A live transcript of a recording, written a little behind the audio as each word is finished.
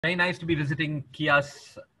Very nice to be visiting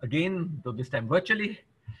Kias again, though this time virtually.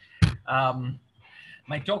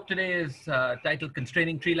 My talk today is titled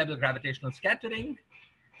Constraining Tree-Level Gravitational Scattering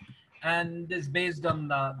and is based on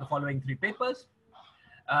the following three papers.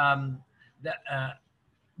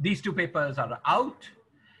 These two papers are out,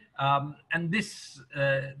 and this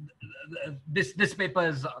paper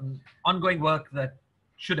is ongoing work that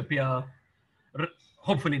should appear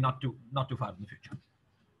hopefully not too far in the future.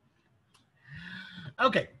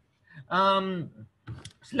 Okay, so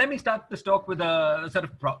let me start this talk with a sort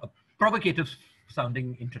of provocative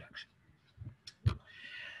sounding introduction.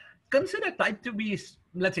 Consider type 2B,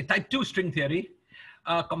 let's say type 2 string theory,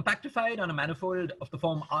 compactified on a manifold of the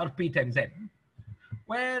form Rp times n,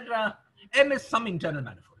 where m is some internal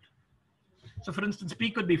manifold. So for instance, P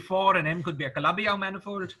could be 4 and m could be a Calabi-Yau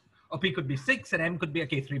manifold, or P could be 6 and m could be a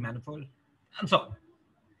K3 manifold, and so on.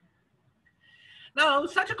 Now,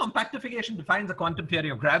 such a compactification defines a quantum theory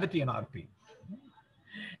of gravity in Rp.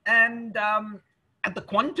 And at the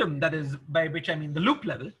quantum, that is, by which I mean the loop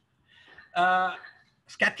level,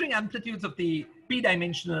 scattering amplitudes of the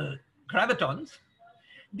p-dimensional gravitons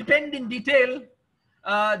depend in detail,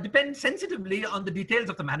 depend sensitively on the details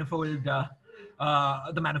of the manifold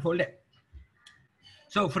M.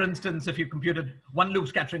 So for instance, if you computed one loop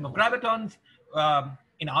scattering of gravitons,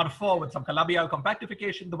 in R4 with some Calabi-Yau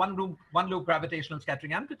compactification, the one loop gravitational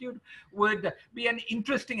scattering amplitude would be an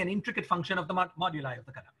interesting and intricate function of the moduli of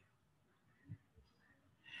the Calabi-Yau.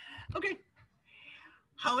 Okay.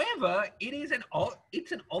 However, it's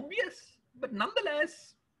an obvious but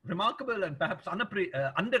nonetheless remarkable and perhaps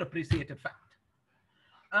underappreciated fact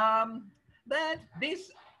that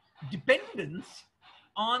this dependence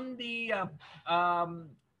on the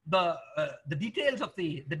details of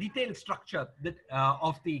the detailed structure that,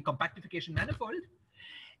 of the compactification manifold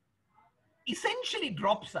essentially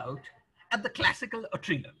drops out at the classical or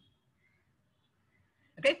tree level.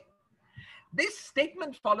 Okay, this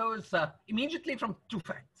statement follows immediately from two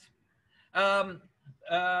facts.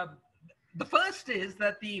 The first is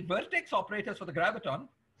that the vertex operators for the graviton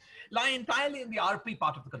lie entirely in the Rp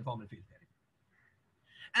part of the conformal field theory,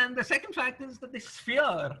 and the second fact is that the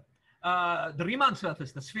sphere, the Riemann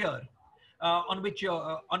surface, the sphere, on which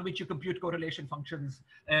you compute correlation functions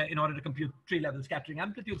in order to compute tree-level scattering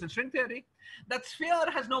amplitudes in string theory, that sphere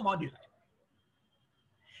has no moduli.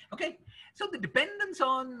 Okay, so the dependence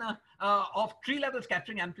on of tree-level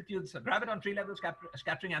scattering amplitudes, graviton tree-level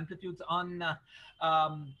scattering amplitudes on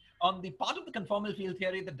the part of the conformal field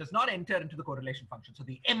theory that does not enter into the correlation function, so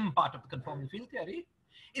the M part of the conformal field theory,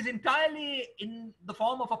 is entirely in the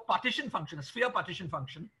form of a partition function, a sphere partition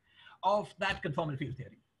function of that conformal field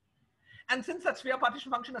theory. And since that sphere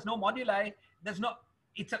partition function has no moduli,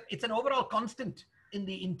 it's an overall constant in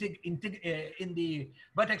the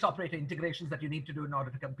vertex operator integrations that you need to do in order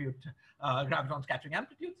to compute graviton scattering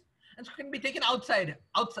amplitudes, and so it can be taken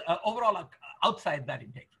overall outside that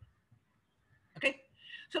integral. Okay,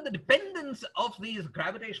 so the dependence of these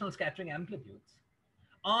gravitational scattering amplitudes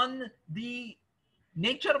on the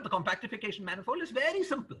nature of the compactification manifold is very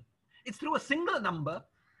simple. It's through a single number,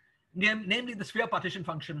 namely the sphere partition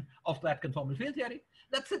function of that conformal field theory,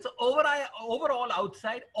 that sits overall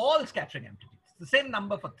outside all scattering amplitudes. It's the same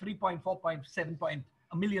number for 3 point, 4 point, 7 point,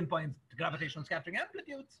 a million points gravitational scattering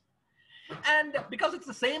amplitudes. And because it's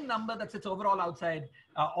the same number that sits overall outside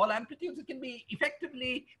all amplitudes, it can be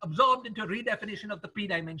effectively absorbed into a redefinition of the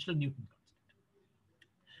p-dimensional Newton constant.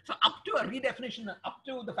 So up to a redefinition, up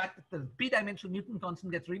to the fact that the p-dimensional Newton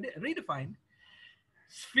constant gets redefined,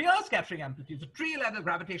 sphere scattering amplitudes, the tree-level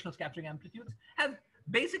gravitational scattering amplitudes, have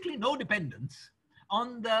basically no dependence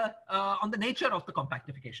on the nature of the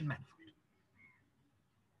compactification manifold.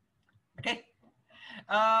 Okay.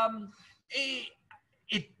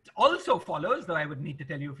 It also follows, though I would need to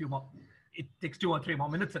tell you a few more. It takes 2 or 3 more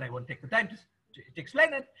minutes, and I won't take the time to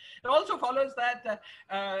explain it. It also follows that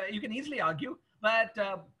you can easily argue that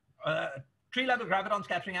tree-level graviton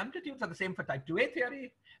scattering amplitudes are the same for type 2A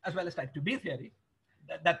theory as well as type 2B theory.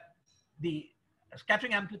 That the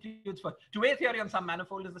scattering amplitudes for 2A theory on some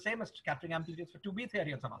manifold is the same as scattering amplitudes for 2B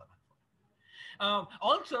theory on some other manifold.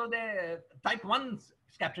 Also, the type 1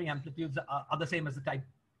 scattering amplitudes are the same as the type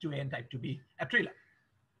 2A and type 2B at tree level.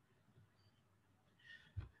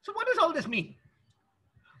 So what does all this mean?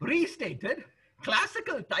 Restated,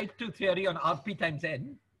 classical type 2 theory on Rp times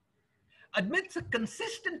n admits a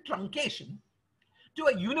consistent truncation to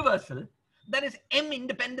a universal that is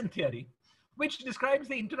M-independent theory, which describes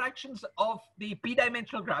the interactions of the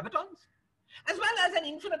p-dimensional gravitons, as well as an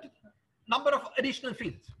infinite number of additional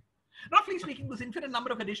fields. Roughly speaking, this infinite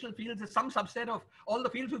number of additional fields is some subset of all the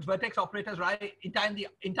fields whose vertex operators lie entirely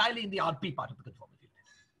in the Rp part of the conformal field.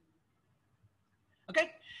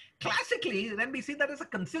 classically, then we see that as a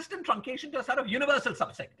consistent truncation to a sort of universal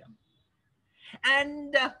subsector.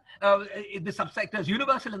 And the subsector is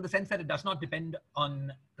universal in the sense that it does not depend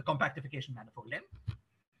on the compactification manifold M.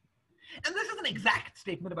 And this is an exact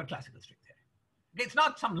statement about classical string theory. Okay, it's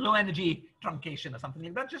not some low energy truncation or something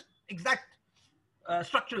like that, just exact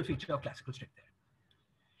structural feature of classical string theory.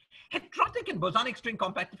 Heterotic and bosonic string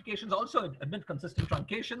compactifications also admit consistent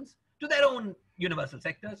truncations to their own universal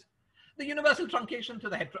sectors. The universal truncation to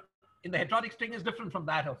in the heterotic string is different from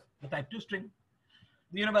that of the type 2 string.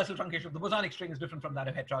 The universal truncation of the bosonic string is different from that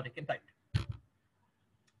of heterotic in type 2.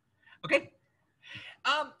 Okay?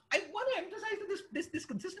 I want to emphasize that this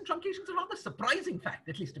consistent truncation is a rather surprising fact,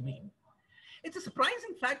 at least to me. It's a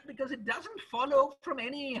surprising fact because it doesn't follow from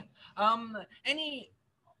any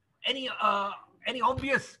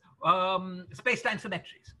obvious space-time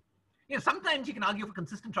symmetries. You know, sometimes you can argue for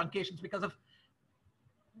consistent truncations because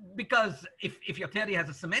if your theory has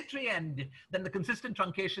a symmetry, and then the consistent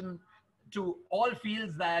truncation to all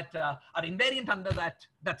fields that are invariant under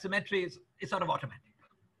that symmetry is sort of automatic.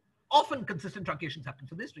 Often consistent truncations happen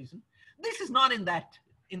for this reason. This is not in that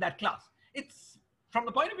class. It's, from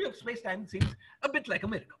the point of view of space-time, it seems a bit like a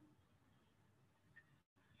miracle.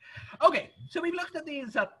 Okay, so we've looked at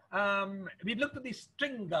these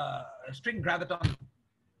string graviton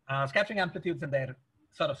scattering amplitudes and their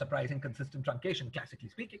sort of surprising consistent truncation, classically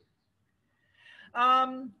speaking.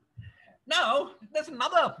 Now, there's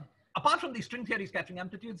another, apart from these string theory scattering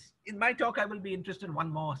amplitudes, in my talk I will be interested in one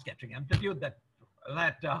more scattering amplitude that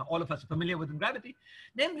all of us are familiar with in gravity,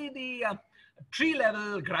 namely the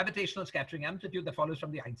tree-level gravitational scattering amplitude that follows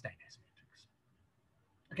from the Einstein S matrix.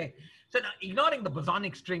 Okay, so now ignoring the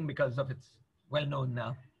bosonic string because of its well-known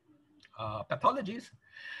pathologies,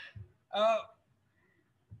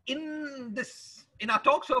 in our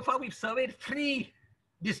talk so far, we've surveyed 3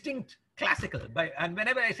 distinct classical, and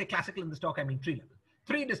whenever I say classical in this talk, I mean tree-level.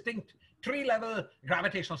 3 distinct tree-level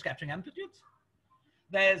gravitational scattering amplitudes.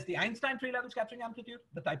 There's the Einstein tree-level scattering amplitude,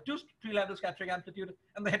 the type 2 tree-level scattering amplitude,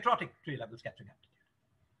 and the heterotic tree-level scattering amplitude.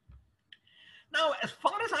 Now, as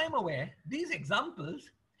far as I'm aware, these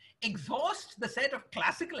examples exhaust the set of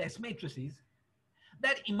classical S matrices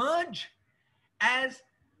that emerge as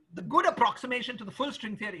the good approximation to the full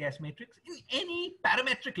string theory S matrix in any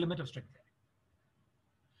parametric limit of string theory.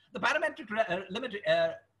 The parametric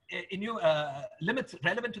limits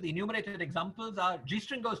relevant to the enumerated examples are G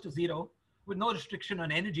string goes to 0 with no restriction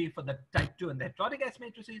on energy for the type 2 and the heterotic S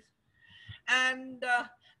matrices, and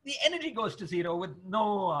the energy goes to 0 with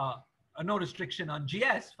no restriction on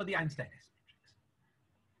GS for the Einstein S matrix.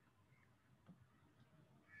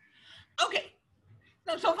 Okay,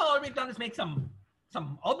 now so far all we've done is make some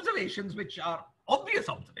observations which are obvious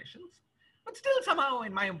observations, but still somehow,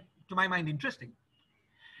 to my mind, interesting.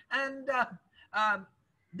 And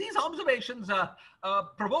these observations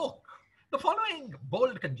provoke the following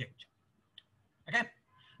bold conjecture. Okay,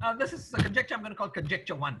 this is a conjecture I'm going to call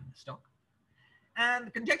conjecture 1 in this talk.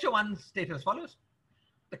 And conjecture 1 stated as follows: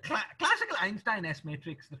 the classical Einstein S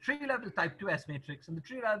matrix, the tree-level type 2 S matrix, and the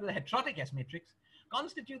tree-level heterotic S matrix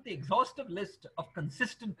constitute the exhaustive list of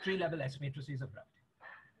consistent tree-level S matrices of gravity.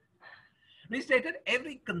 Restated,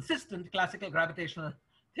 every consistent classical gravitational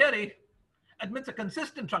theory admits a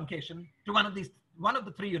consistent truncation to one of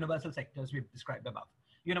the 3 universal sectors we've described above.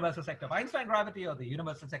 Universal sector of Einstein gravity, or the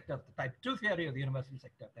universal sector of the type 2 theory, or the universal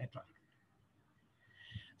sector of the heterotic.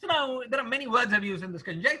 So now, there are many words I've used in this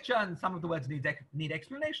conjecture, and some of the words need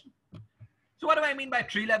explanation. So what do I mean by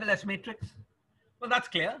tree-level S matrix? Well, that's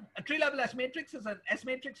clear. A tree-level S matrix is an S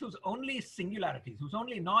matrix whose only singularities, whose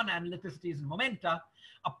only non-analyticities and momenta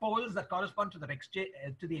are poles that correspond to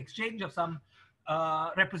the exchange of some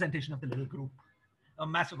representation of the little group, a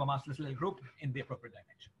massive or massless little group in the appropriate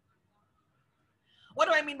dimension. What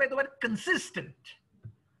do I mean by the word consistent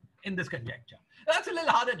in this conjecture? That's a little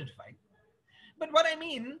harder to define. But what I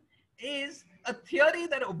mean is a theory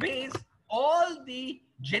that obeys all the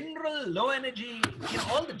general low energy,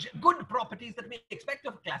 all the good properties that we expect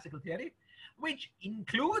of a classical theory, which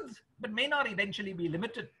includes, but may not eventually be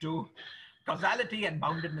limited to, causality and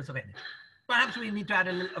boundedness of energy. Perhaps we need to add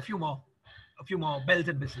a few more bells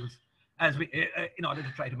and whistles as in order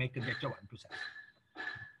to try to make conjecture 1 precise.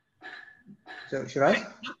 So, Shiraz?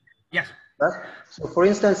 Yes. So, for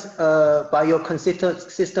instance, by your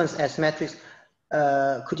consistence S matrix,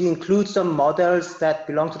 could you include some models that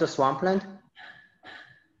belong to the swampland?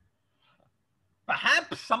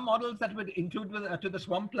 Perhaps some models that would include to the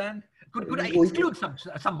swampland. Could I exclude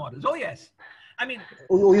some models? Oh yes. I mean.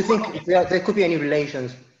 Or you think there could be any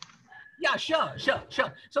relations? Yeah, sure. So,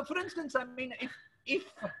 for instance, I mean, if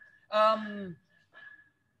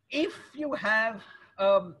you have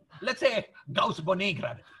let's say, Gauss-Bonnet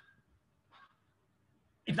gravity.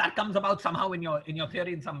 If that comes about somehow in your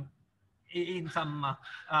theory in some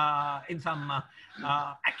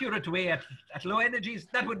accurate way at low energies,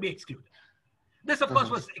 that would be excluded. This, of course,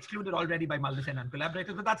 was excluded already by Maldacena and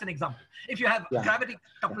collaborators, but that's an example. If you have gravity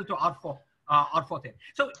coupled to R4 theory.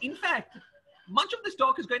 So, in fact, much of this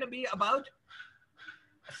talk is going to be about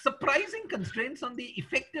surprising constraints on the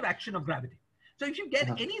effective action of gravity. So, if you get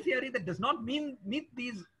any theory that does not meet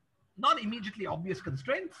these not immediately obvious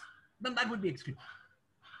constraints, then that would be excluded.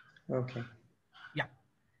 Okay. Yeah.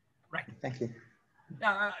 Right. Thank you.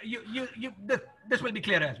 This will be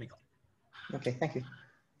clearer as we go. Okay. Thank you.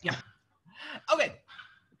 Yeah. Okay.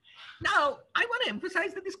 Now, I want to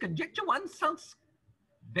emphasize that this conjecture one sounds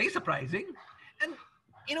very surprising and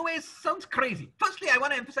in a way sounds crazy. Firstly, I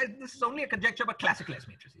want to emphasize this is only a conjecture about classical S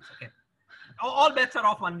matrices. Okay. All bets are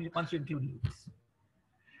off once you include loops.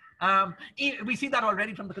 We see that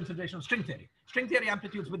already from the consideration of string theory. String theory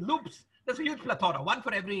amplitudes with loops, there's a huge plethora, one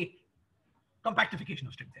for every compactification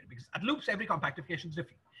of string theory, because at loops, every compactification is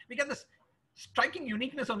different. We get this striking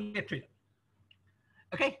uniqueness only at tree level.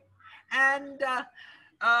 Okay? And,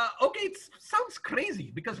 okay, it sounds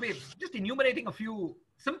crazy because we're just enumerating a few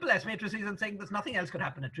simple S matrices and saying there's nothing else could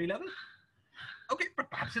happen at tree level. Okay,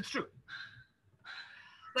 but perhaps it's true.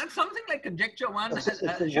 That's something like conjecture one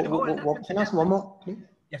should hold. Can I ask one more, please?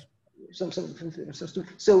 Yes.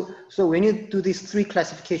 So when you do these three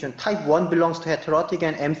classifications, type 1 belongs to heterotic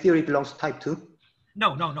and M theory belongs to type 2?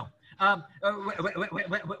 No.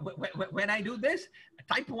 When I do this,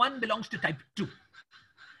 type 1 belongs to type 2.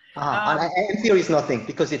 And M theory is nothing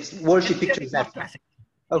because it's worldsheet picture is not classic.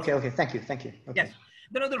 Okay, thank you. Okay. Yes.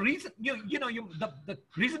 The reason the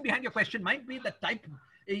reason behind your question might be that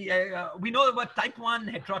we know about type 1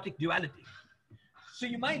 heterotic duality. So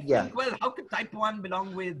you might think, well, how could type 1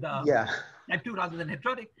 belong with type 2 rather than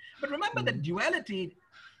heterotic? But remember that duality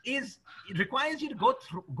it requires you to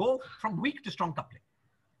go from weak to strong coupling.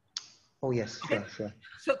 Oh yes, okay? Sure.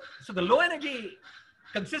 So the low energy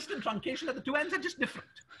consistent truncation at the two ends are just different.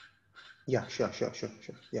 Yeah, sure.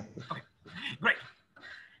 Yeah. Okay, great,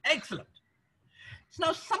 excellent. So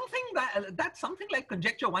now that's something like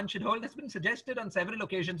conjecture one should hold has been suggested on several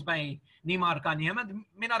occasions by Nima or Kaniyama.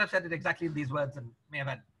 May not have said it exactly in these words and may have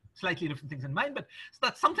had slightly different things in mind, but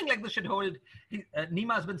that something like this should hold.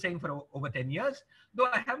 Nima has been saying for over 10 years, though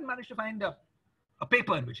I haven't managed to find a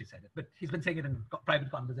paper in which he said it, but he's been saying it in private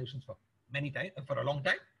conversations for a long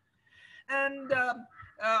time. And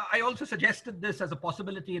I also suggested this as a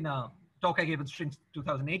possibility in a talk I gave in Strings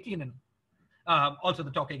 2018 and also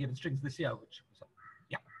the talk I gave in Strings this year, which was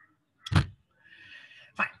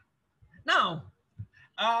fine. Now,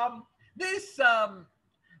 this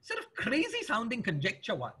sort of crazy sounding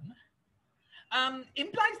conjecture one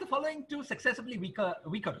implies the following two successively weaker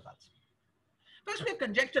results. First, we have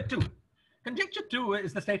conjecture two. Conjecture two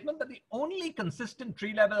is the statement that the only consistent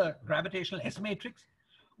tree level gravitational S matrix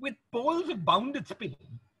with poles of bounded spin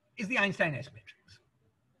is the Einstein S matrix.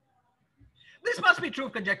 This must be true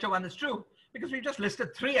if conjecture one is true, because we've just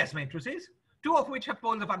listed three S matrices, two of which have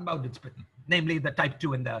poles of unbounded spin, namely the type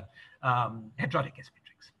 2 and the heterotic S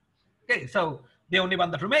matrix. Okay, so the only one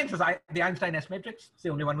that remains is the Einstein S matrix. It's the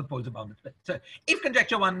only one with poles of bounded spin. So if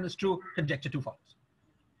conjecture one is true, conjecture two follows.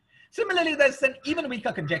 Similarly, there's an even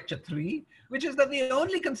weaker conjecture three, which is that the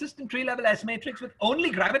only consistent tree level S matrix with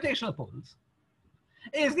only gravitational poles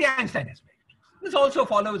is the Einstein S matrix. This also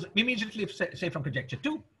follows immediately, say from conjecture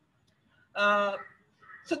two.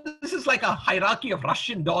 So this is like a hierarchy of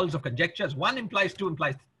Russian dolls of conjectures. One implies two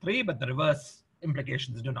implies three, but the reverse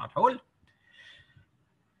implications do not hold.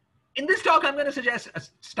 In this talk, I'm going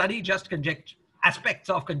to study just aspects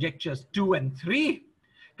of conjectures 2 and 3.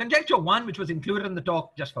 Conjecture 1, which was included in the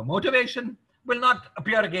talk just for motivation, will not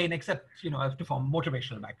appear again except, to form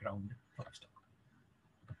motivational background for us.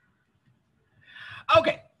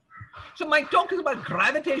 Okay, so my talk is about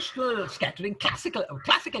gravitational scattering,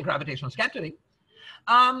 classical gravitational scattering.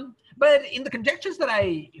 But in the conjectures that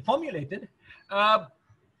I formulated,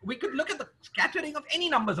 we could look at the scattering of any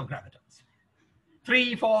numbers of gravitons.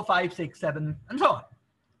 3, 4, 5, 6, 7, and so on.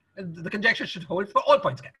 The conjecture should hold for all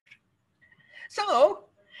point scattering. So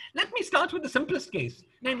let me start with the simplest case,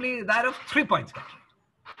 namely that of 3-point scattering.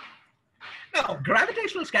 Now,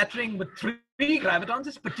 gravitational scattering with 3 gravitons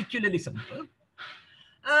is particularly simple.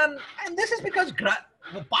 And this is because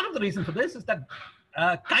part of the reason for this is that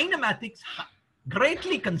kinematics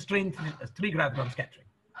greatly constrains 3 graviton scattering.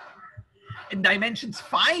 In dimensions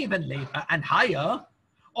 5 and higher,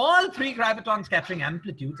 all 3 graviton scattering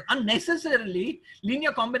amplitudes are necessarily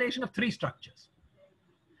linear combination of 3 structures.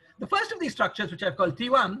 The first of these structures, which I've called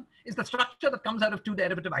T1, is the structure that comes out of two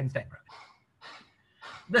derivative Einstein gravity.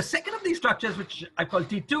 The second of these structures, which I call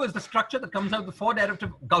T2, is the structure that comes out of the four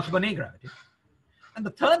derivative Gauss-Bonnet gravity. And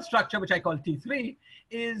the third structure, which I call T3,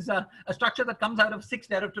 is a structure that comes out of six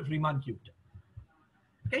derivative Riemann cubed.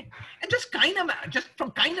 Okay, and just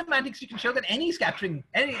from kinematics, you can show that any scattering,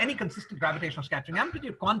 any consistent gravitational scattering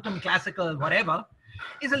amplitude, quantum, classical, whatever,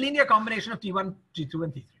 is a linear combination of T1, T2,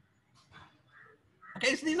 and T3.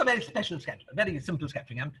 Okay, so these are very special scattering, very simple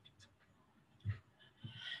scattering amplitudes.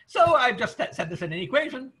 So I've just set this in an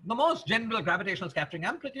equation. The most general gravitational scattering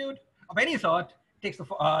amplitude of any sort takes the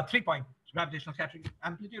 3-point gravitational scattering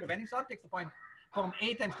amplitude of any sort takes the point from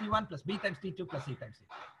A times T1 plus B times T2 plus C times T3,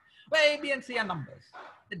 where A, B, and C are numbers.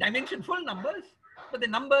 The dimension full numbers, but the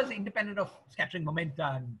numbers independent of scattering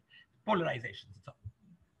momenta and polarizations and so on.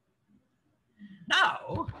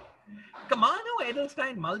 Now, Kamano,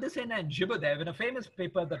 Edelstein, Maldacena, and Zhibodev, in a famous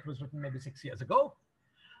paper that was written maybe 6 years ago,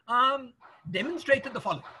 demonstrated the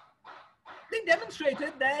following. They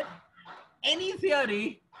demonstrated that any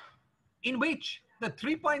theory in which the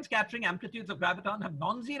 3-point scattering amplitudes of graviton have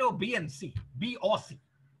non-zero B and C, B or C,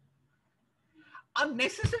 are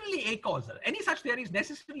necessarily acausal. Any such theory is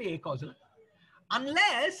necessarily acausal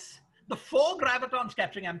unless the 4 graviton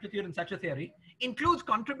scattering amplitude in such a theory includes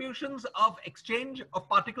contributions of exchange of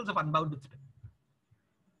particles of unbounded spin.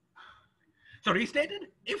 So restated,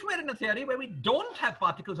 if we're in a theory where we don't have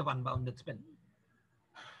particles of unbounded spin,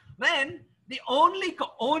 then the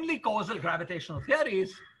only causal gravitational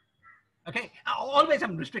theories, okay, always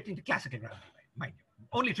I'm restricting to classical gravity, mind you,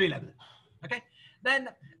 only 3 levels, okay, then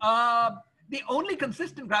the only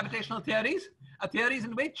consistent gravitational theories are theories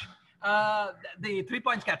in which the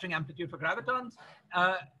 3-point scattering amplitude for gravitons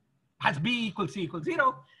has B equals C equals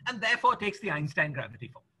 0, and therefore takes the Einstein gravity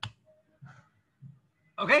form.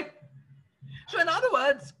 Okay? So in other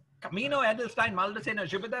words, Kamino, Edelstein, Maldacena,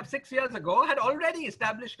 Zhibodev 6 years ago had already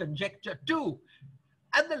established conjecture 2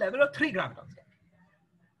 at the level of 3 graviton scattering.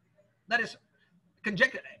 That is,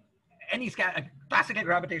 conjecture any classical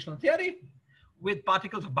gravitational theory with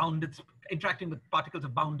particles of bounded, interacting with particles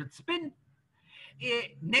of bounded spin,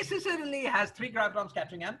 it necessarily has 3 graviton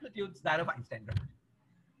scattering amplitudes, that of Einstein gravity.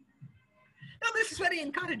 Now this is very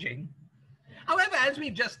encouraging. However, as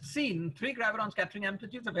we've just seen, 3 graviton scattering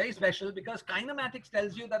amplitudes are very special because kinematics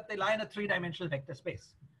tells you that they lie in a 3-dimensional vector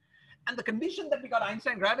space. And the condition that we got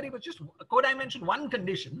Einstein gravity was just a codimension 1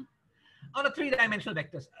 condition on a 3-dimensional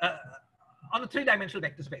vector,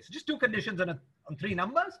 space. Just 2 conditions on 3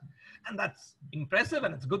 numbers, and that's impressive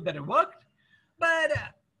and it's good that it worked, but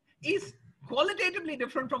is qualitatively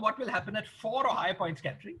different from what will happen at 4 or higher point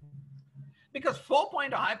scattering, because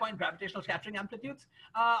 4-point or high point gravitational scattering amplitudes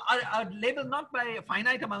are labeled not by a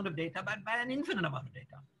finite amount of data, but by an infinite amount of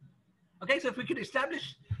data. Okay, so if we could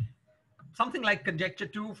establish something like conjecture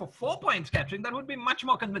 2 for 4-point scattering, that would be much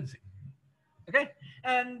more convincing. Okay,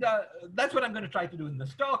 and that's what I'm going to try to do in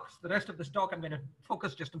this talk. The rest of this talk, I'm going to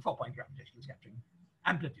focus just on 4-point gravitational scattering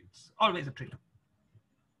amplitudes, always a trillion.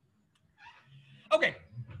 Okay,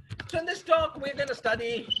 so in this talk, we're going to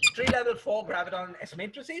study 3-level 4 graviton S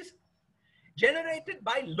matrices generated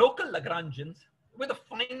by local Lagrangians with a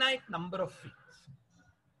finite number of fields.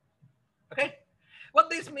 Okay, what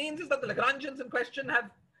this means is that the Lagrangians in question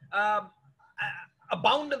have a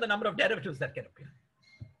bound in the number of derivatives that can appear.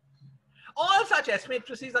 All such S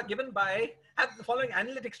matrices are given by, have the following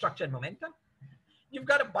analytic structure and momentum. You've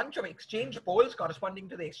got a bunch of exchange poles corresponding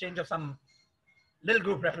to the exchange of some little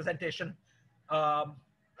group representation of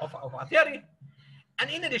our theory. And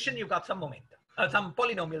in addition, you've got some momentum, some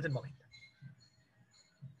polynomials in momentum.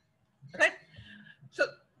 Okay,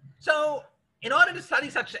 so in order to study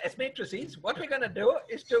such S matrices, what we're going to do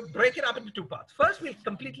is to break it up into 2 parts. First, we'll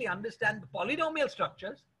completely understand the polynomial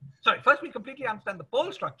structures. Sorry, first we'll completely understand the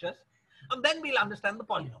pole structures, and then we'll understand the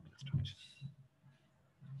polynomial structures.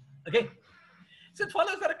 Okay, so it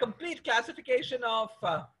follows that a complete classification of,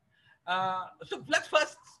 so let's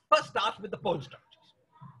first start with the pole structures.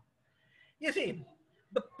 You see,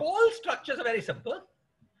 the pole structures are very simple.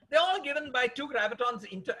 They're all given by 2 gravitons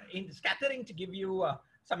scattering to give you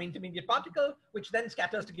some intermediate particle, which then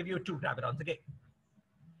scatters to give you 2 gravitons again.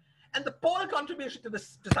 And the pole contribution to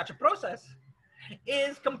such a process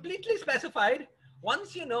is completely specified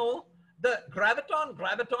once you know the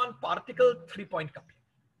graviton-graviton particle 3-point coupling.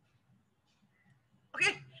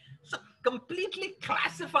 Okay, so completely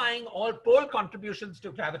classifying all pole contributions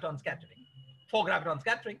to graviton scattering, 4 graviton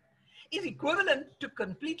scattering, is equivalent to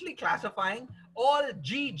completely classifying all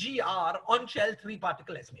GGR on-shell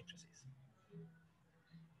 3-particle S matrices.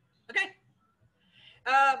 Okay,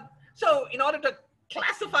 so in order to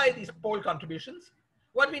classify these pole contributions,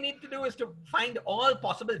 what we need to do is to find all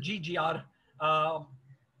possible GGR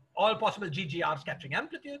scattering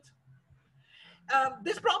amplitudes.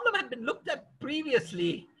 This problem had been looked at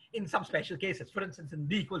previously in some special cases, for instance, in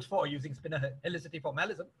D = 4 using spinor helicity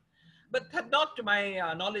formalism, but had not, to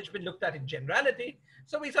my knowledge, been looked at in generality.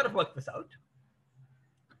 So we sort of worked this out.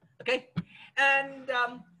 Okay, and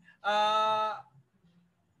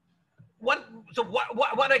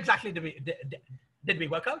what exactly did we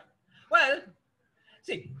work out? Well,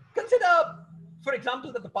 see, consider, for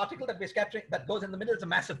example, that the particle that we're scattering that goes in the middle is a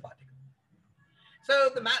massive particle. So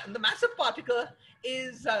the massive particle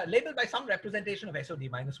is labeled by some representation of SOD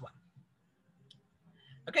 -1.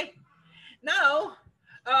 Okay, now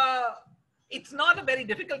it's not a very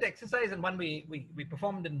difficult exercise, and one we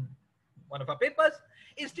performed in one of our papers,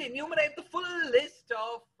 is to enumerate the full list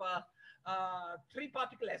of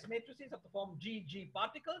 3-particle S matrices of the form GG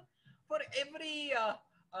particle for every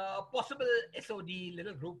possible SOD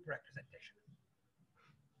little group representation.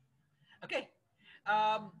 Okay,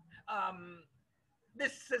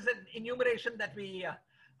 this is an enumeration that we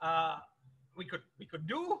could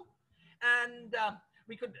do, and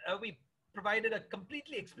we provided a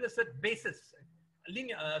completely explicit basis,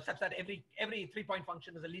 linear, such that every 3-point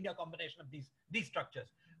function is a linear combination of these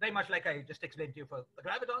structures, very much like I just explained to you for the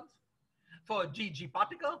gravitons, for GG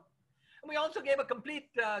particle. And we also gave a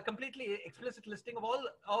completely explicit listing of all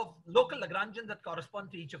of local Lagrangians that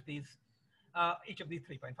correspond to each of these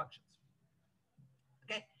 3-point functions.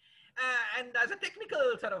 Okay, and as a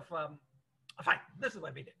technical sort of fine, this is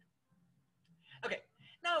what we did. Okay,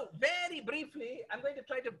 now very briefly, I'm going to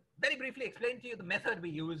try to very briefly explain to you the method we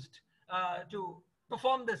used to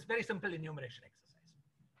perform this very simple enumeration exercise.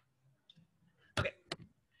 Okay,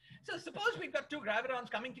 so suppose we've got 2 gravitons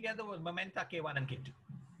coming together with momenta K1 and K2.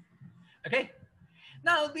 Okay,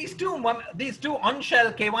 now these two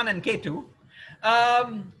on-shell K1 and K2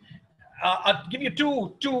 I'll give you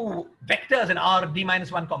two vectors in Rd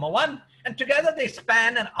minus 1 comma 1, and together they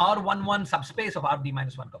span an R11 subspace of Rd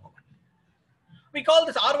minus 1 comma 1. We call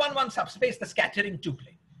this R11 subspace the scattering 2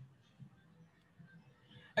 plane.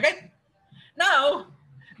 Okay, now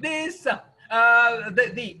this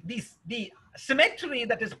the symmetry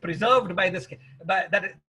that is preserved by this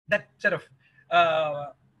that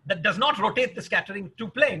does not rotate the scattering 2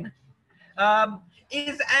 plane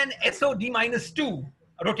is an SOD minus 2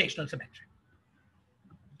 rotational symmetry.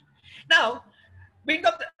 Now, we've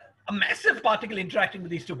got a massive particle interacting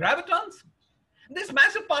with these 2 gravitons. This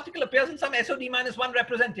massive particle appears in some SOD minus 1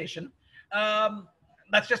 representation.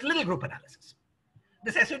 That's just little group analysis.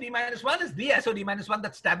 This SOD minus 1 is the SOD minus 1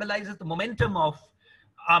 that stabilizes the momentum of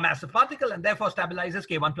our massive particle and therefore stabilizes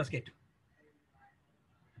K1 plus K2.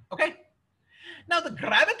 Okay? Now, the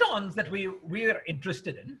gravitons that we're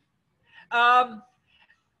interested in,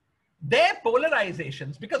 their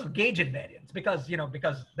polarizations, because of gauge invariance, because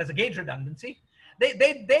there's a gauge redundancy,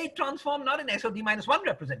 they transform not in SOD minus 1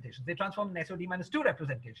 representations, they transform in SOD minus 2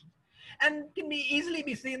 representations, and can easily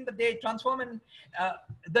be seen that they transform in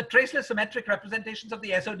the traceless symmetric representations of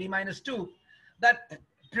the SOD minus 2 that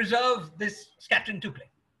preserve this scattering 2 plane.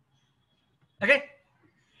 Okay,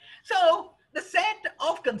 so the set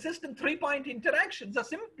of consistent 3-point interactions are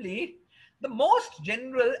simply the most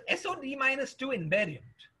general SOD minus 2 invariant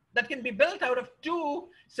that can be built out of 2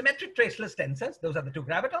 symmetric traceless tensors. Those are the 2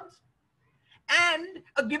 gravitons, and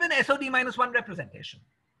a given SOD minus 1 representation.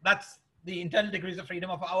 That's the internal degrees of freedom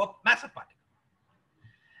of our massive particle.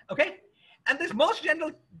 Okay, and this most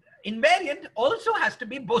general invariant also has to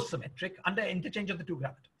be both symmetric under interchange of the 2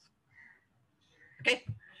 gravitons. Okay,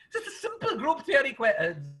 so it's a simple group theory.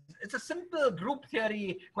 It's a simple group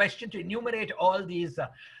theory question to enumerate all these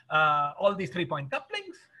 3-point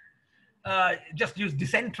couplings. Just use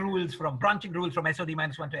descent rules from branching rules from SOD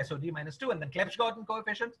minus 1 to SOD minus 2, and then Clebsch-Gordan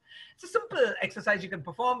coefficients. It's a simple exercise you can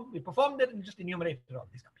perform. We performed it and just enumerated all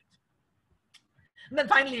these couplings. And then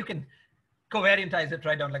finally you can covariantize it,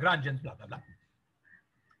 write down Lagrangians, blah, blah, blah.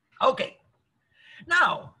 Okay.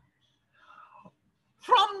 Now,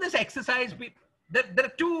 from this exercise, there are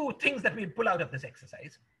 2 things that we pull out of this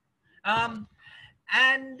exercise.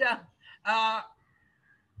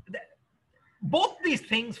 Both these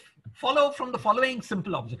things follow from the following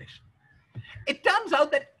simple observation. It turns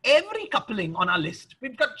out that every coupling on our list,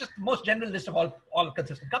 we've got just the most general list of all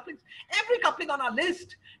consistent couplings, every coupling on our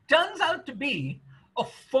list turns out to be a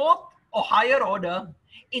 4th or higher order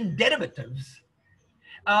in derivatives.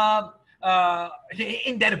 So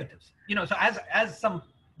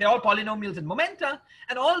they're all polynomials in momenta,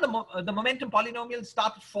 and all the momentum polynomials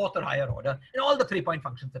start at 4th or higher order in all the 3-point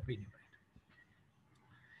functions that we enumerate.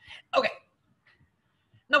 Okay.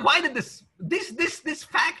 Now, why did this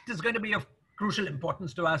fact is going to be of crucial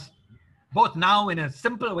importance to us, both now in a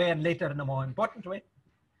simple way and later in a more important way.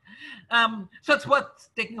 So it's worth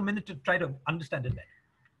taking a minute to try to understand it better.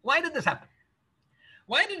 Why did this happen?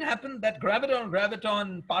 Why did it happen that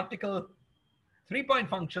graviton particle 3-point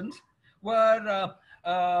functions were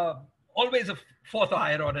always of fourth or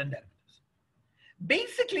higher order in derivatives?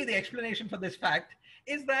 Basically, the explanation for this fact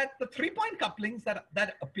is that the 3-point couplings that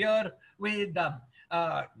appear with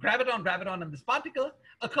graviton and this particle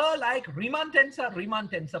occur like Riemann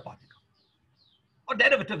tensor particle, or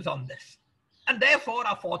derivatives on this, and therefore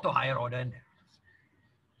are fourth or higher order in derivatives.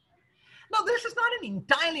 Now, this is not an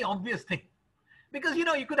entirely obvious thing, because you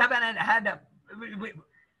could have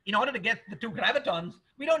in order to get the two gravitons,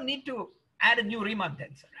 we don't need to add a new Riemann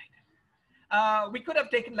tensor, right? We could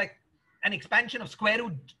have taken like an expansion of square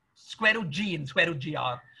root g in square root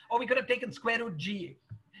gr, or we could have taken square root g.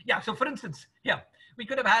 Yeah, so for instance, here, we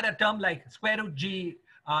could have had a term like square root g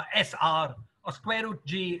sr, or square root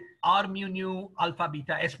g r mu nu alpha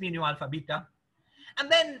beta, s mu nu alpha beta, and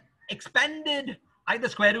then expanded either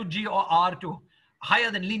square root g or r to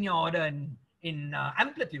higher than linear order in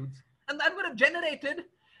amplitudes, and that would have generated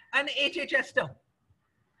an HHS term.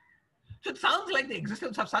 So it sounds like the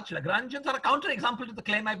existence of such Lagrangians are a counterexample to the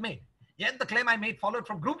claim I've made. Yet the claim I made followed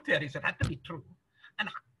from group theory, so it had to be true. And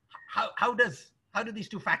how do these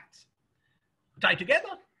two facts tie together?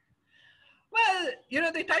 Well,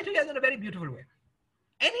 they tie together in a very beautiful way.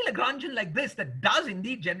 Any Lagrangian like this that does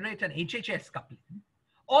indeed generate an HHS coupling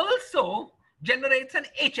also generates an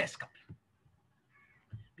HS coupling,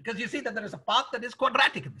 because you see that there is a path that is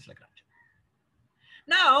quadratic in this Lagrangian.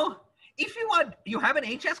 Now, if you have an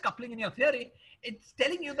HS coupling in your theory, it's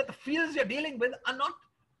telling you that the fields you're dealing with are not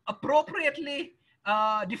appropriately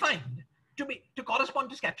defined to correspond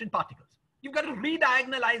to scattering particles. You've got to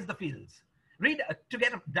rediagonalize the fields to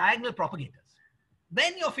get diagonal propagators.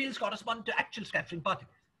 Then your fields correspond to actual scattering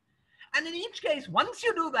particles. And in each case, once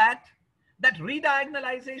you do that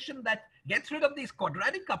rediagonalization that gets rid of these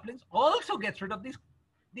quadratic couplings also gets rid of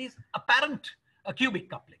these apparent cubic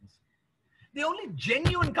couplings. The only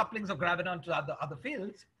genuine couplings of graviton to other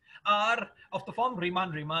fields are of the form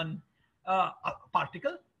Riemann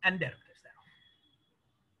particle and derivatives there.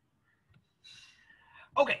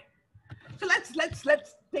 Okay, so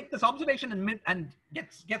let's take this observation and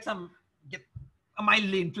get a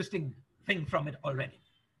mildly interesting thing from it already.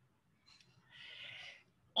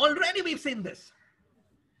 Already we've seen this.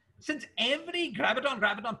 Since every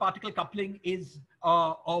graviton particle coupling is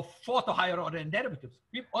of fourth or higher order in derivatives,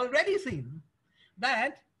 we've already seen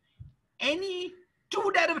that any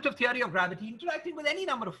two derivative theory of gravity interacting with any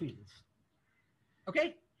number of fields,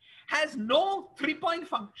 okay, has no 3-point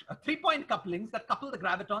couplings that couple the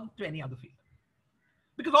graviton to any other field,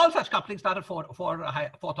 because all such couplings start at fourth or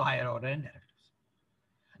higher order in derivatives.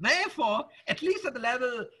 Therefore, at least at the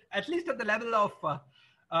level of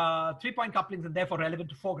 3-point couplings, and therefore relevant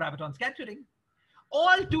to 4 graviton scattering,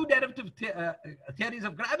 all two derivative theories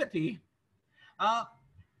of gravity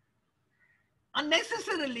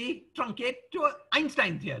unnecessarily truncate to an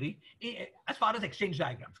Einstein theory as far as exchange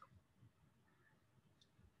diagrams go.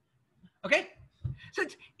 Okay, so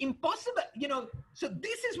it's impossible, so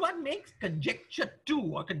this is what makes conjecture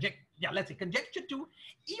 2 let's say conjecture 2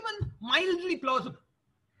 even mildly plausible.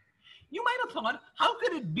 You might have thought, how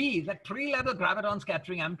could it be that tree-level graviton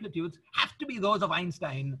scattering amplitudes have to be those of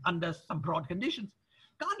Einstein under some broad conditions?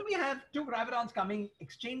 Can't we have two gravitons coming,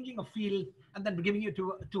 exchanging a field, and then giving you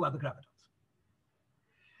two other gravitons?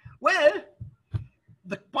 Well,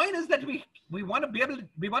 the point is that we want to be able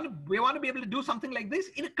to do something like this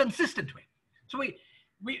in a consistent way. So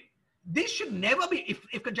this should never be,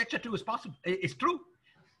 if conjecture 2 is true,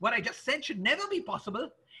 what I just said should never be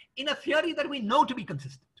possible in a theory that we know to be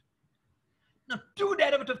consistent. Now, two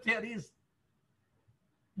derivative theories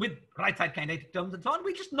with right side kinetic terms and so on,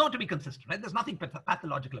 we just know to be consistent, right? There's nothing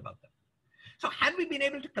pathological about them. So had we been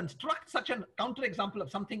able to construct such a counterexample of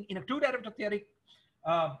something in a two derivative theory,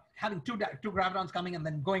 having two gravitons coming and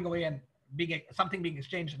then going away and something being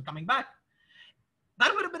exchanged and coming back,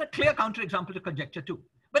 that would have been a clear counterexample to conjecture 2,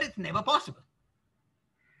 but it's never possible.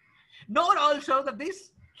 Note also that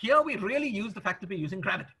here we really use the fact that we're using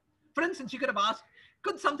gravity. For instance, you could have asked,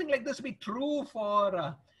 could something like this be true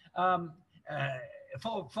for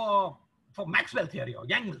Maxwell theory or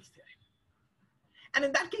Yang-Mills theory? And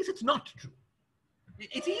in that case, it's not true.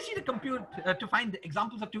 It's easy to compute, to find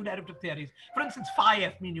examples of two derivative theories. For instance, phi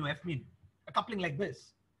F mu nu, a coupling like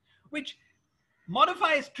this, which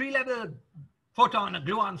modifies tree-level photon or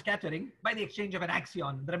gluon scattering by the exchange of an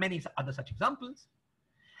axion. There are many other such examples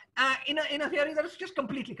in a theory that is just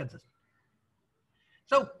completely consistent.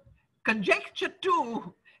 So conjecture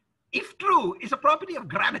 2 if true, is a property of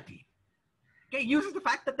gravity. Okay, uses the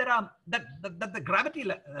fact that that the gravity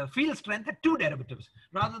field strength had two derivatives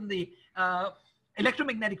rather than the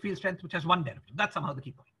electromagnetic field strength, which has one derivative. That's somehow the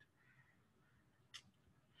key point.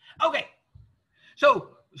 Okay,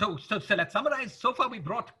 so let's summarize. So far, we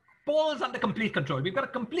brought poles under complete control. We've got a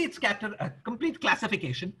complete complete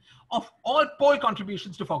classification of all pole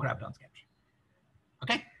contributions to foregraviton scattering.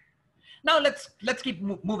 Okay. Now let's keep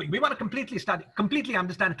moving. We want to completely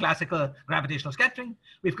understand classical gravitational scattering.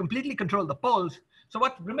 We've completely controlled the poles. So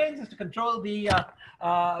what remains is to control the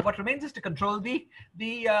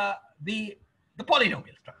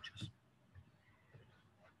polynomial structures.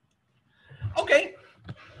 Okay.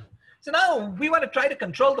 So now we want to try to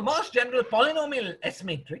control the most general polynomial S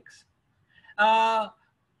matrix, a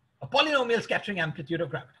polynomial scattering amplitude of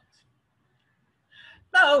gravitons.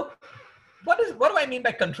 Now, what do I mean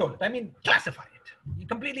by control it? I mean classify it. You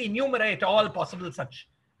completely enumerate all possible such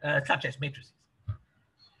S matrices.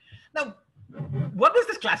 Now, what does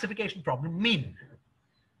this classification problem mean?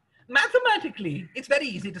 Mathematically, it's very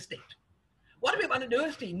easy to state. What we want to do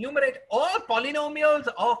is to enumerate all polynomials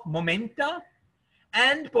of momenta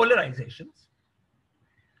and polarizations,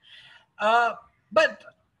 but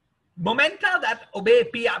momenta that obey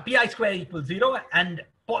pi square equals 0 and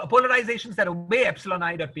polarizations that obey epsilon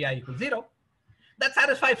I dot pi equals 0, that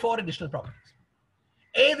satisfy four additional properties.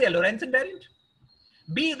 A, they're Lorentz invariant.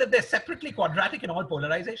 B, that they're separately quadratic in all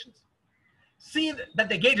polarizations. C, that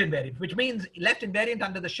they're gauge invariant, which means left invariant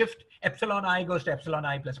under the shift epsilon I goes to epsilon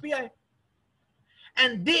I plus pi.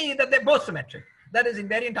 And D, that they're both symmetric, that is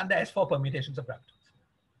invariant under S4 permutations of gravitons.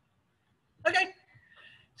 Okay,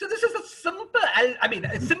 so this is a simple,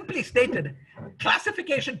 a simply stated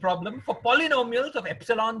classification problem for polynomials of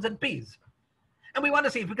epsilons and p's. And we want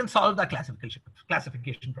to see if we can solve that classification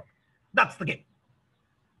problem. That's the game.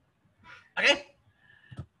 Okay,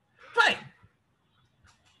 fine.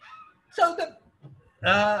 So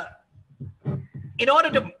in order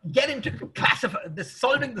to get into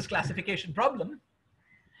solving this classification problem,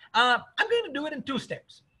 I'm going to do it in two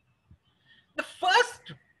steps. The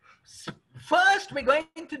first we're going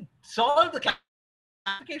to solve the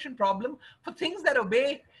classification problem for things that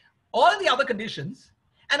obey all the other conditions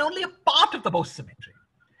and only a part of the Bose symmetry.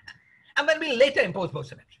 And then we'll later impose Bose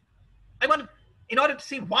symmetry. In order to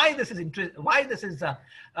see why this is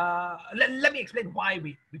let me explain why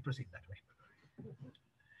we proceed that way.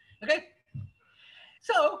 Okay,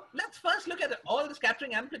 so let's first look at all the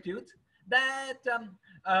scattering amplitudes that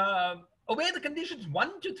obey the conditions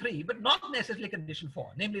 1 to 3, but not necessarily condition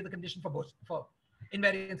 4, namely the condition for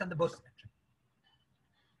invariance and the Bose symmetry.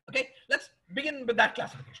 Okay, let's begin with that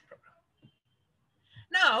classification program.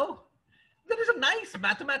 Now, there is a nice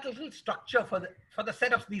mathematical structure for the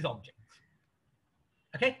set of these objects.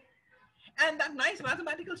 Okay, and that nice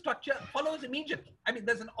mathematical structure follows immediately. I mean,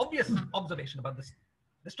 there's an obvious observation about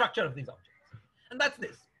the structure of these objects, and that's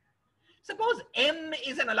this. Suppose M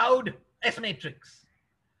is an allowed S matrix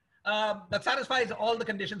that satisfies all the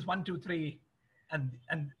conditions 1, 2, 3,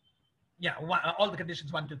 all the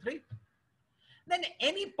conditions 1, 2, 3. Then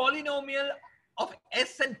any polynomial of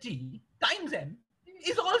S and T times M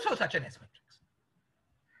is also such an S matrix.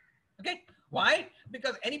 Okay, why?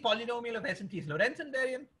 Because any polynomial of S and T is Lorentz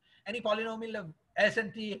invariant. Any polynomial of S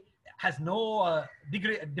and T has no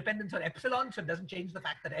degree dependence on epsilon, so it doesn't change the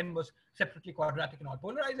fact that M was separately quadratic in all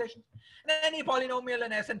polarizations. And any polynomial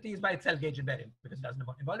in S and T is by itself gauge invariant because it doesn't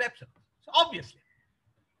involve epsilon. So obviously.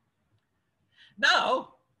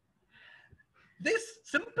 Now, this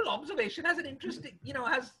simple observation has an interesting,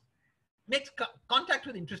 makes contact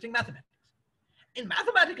with interesting mathematics. In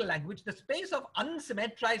mathematical language, the space of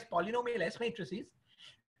unsymmetrized polynomial S matrices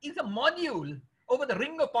is a module over the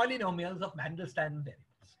ring of polynomials of Mandelstam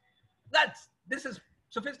variables. This is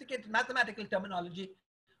sophisticated mathematical terminology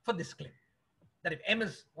for this claim. That if M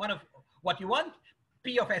is one of what you want,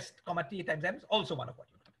 P of S, T times M is also one of what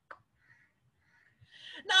you want.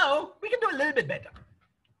 Now, we can do a little bit better.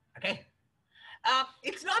 Okay?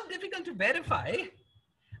 It's not difficult to verify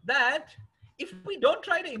that if we don't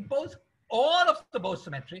try to impose all of the Bose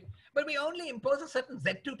symmetry, but we only impose a certain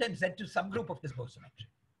Z2 times Z2 subgroup of this Bose symmetry.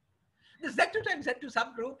 The Z2 times Z2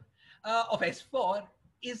 subgroup of S4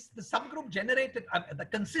 is the subgroup generated,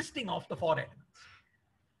 consisting of the four elements.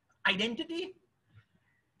 Identity,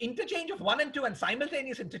 interchange of 1 and 2 and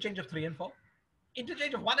simultaneous interchange of 3 and 4,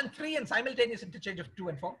 interchange of 1 and 3 and simultaneous interchange of 2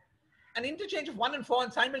 and 4, and interchange of 1 and 4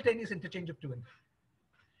 and simultaneous interchange of 2 and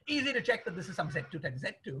 3. Easy to check that this is some Z2 times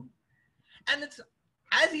Z2. And it's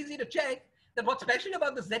as easy to check that what's special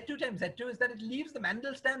about the Z2 times Z2 is that it leaves the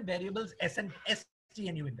Mandelstam variables S, T,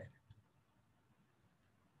 and U invariant.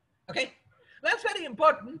 Okay? That's very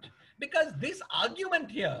important because this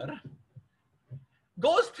argument here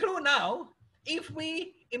goes through now if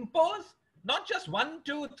we impose not just 1,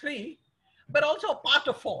 2, 3, but also a part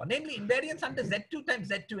of 4, namely invariance under Z2 times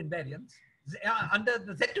Z2 invariance, under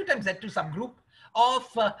the Z2 times Z2 subgroup of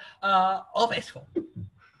S4.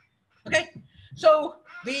 Okay, so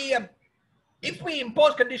if we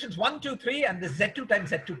impose conditions 1, 2, 3 and the Z2 times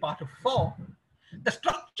Z2 part of 4, the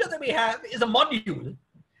structure that we have is a module.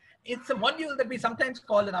 It's a module that we sometimes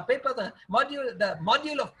call in our paper the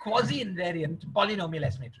module of quasi-invariant polynomial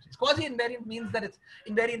S matrices. Quasi-invariant means that it's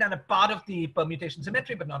invariant and a part of the permutation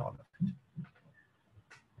symmetry, but not all of it.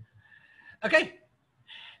 Okay.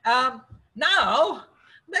 Now,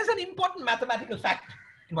 there's an important mathematical fact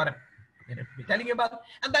in what I'm going to be telling you about,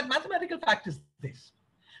 and that mathematical fact is this.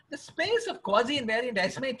 The space of quasi-invariant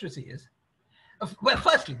S matrices, well,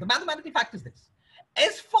 firstly, the mathematical fact is this.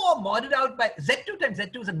 S4 modded out by Z2 times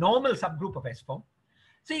Z2 is a normal subgroup of S4.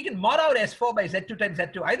 So you can mod out S4 by Z2 times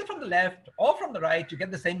Z2, either from the left or from the right, you get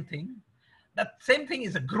the same thing. That same thing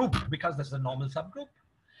is a group because this is a normal subgroup.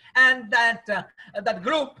 And that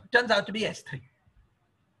group turns out to be S3.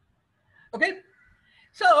 Okay?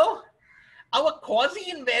 So our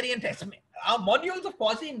quasi-invariant our modules of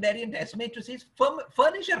quasi-invariant S matrices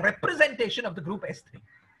furnish a representation of the group S3.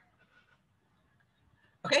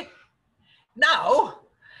 Okay? Now,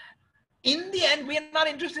 in the end, we are not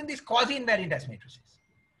interested in these quasi-invariant S matrices.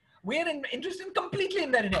 We are interested in completely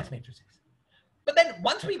invariant S matrices. But then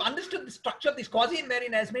once we've understood the structure of these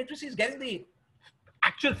quasi-invariant S matrices, getting the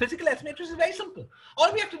actual physical S matrix is very simple.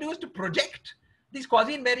 All we have to do is to project these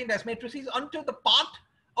quasi-invariant S matrices onto the part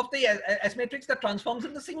of the S matrix that transforms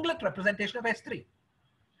in the singlet representation of S3.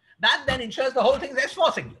 That then ensures the whole thing is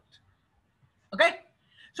S4 singlet. Okay?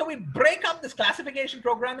 So we break up this classification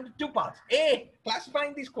program into two parts. A,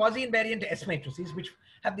 classifying these quasi-invariant S matrices, which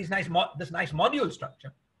have this nice module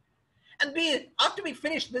structure. And B, after we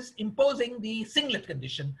finish this, imposing the singlet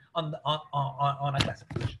condition on our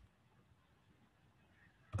classification.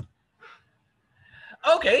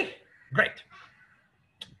 Okay, great.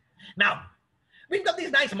 Now, we've got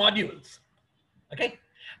these nice modules. Okay,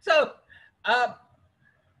 so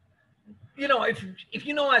you know, if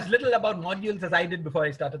you know as little about modules as I did before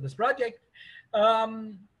I started this project,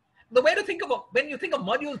 the way to think about, when you think of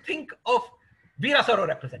module, think of Virasoro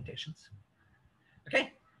representations.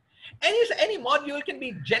 Okay, any module can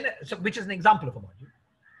be which is an example of a module,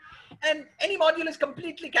 and any module is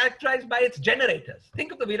completely characterized by its generators.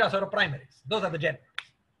 Think of the Virasoro primaries; those are the generators.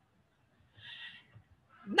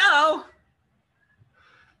 Now,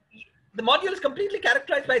 the module is completely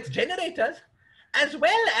characterized by its generators, as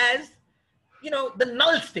well as, you know, the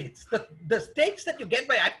null states, the states that you get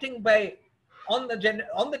by acting on the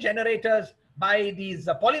generators by these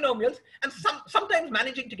polynomials, and sometimes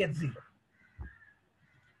managing to get 0.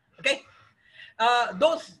 Okay,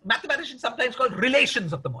 those mathematicians sometimes call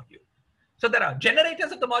relations of the module. So there are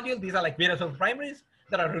generators of the module; these are like Virasoro primaries.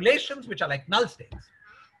 There are relations which are like null states.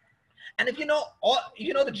 And if you know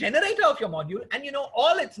the generator of your module and you know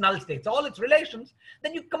all its null states, all its relations,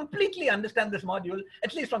 then you completely understand this module,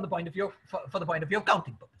 at least from the point of view, for the point of view of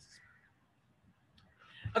counting purposes.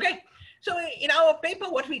 Okay, so in our paper,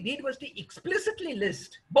 what we did was to explicitly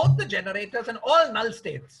list both the generators and all null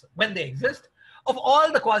states, when they exist, of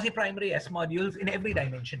all the quasi-primary S modules in every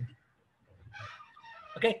dimension D.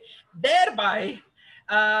 Okay, thereby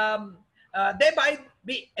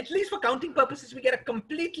at least for counting purposes, we get a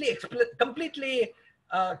completely explicit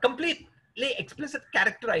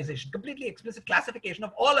characterization, completely explicit classification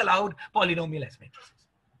of all allowed polynomial S matrices.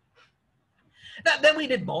 Now, then we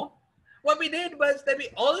did more. What we did was that we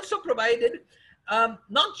also provided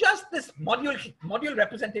not just this module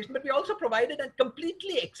representation, but we also provided a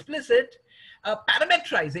completely explicit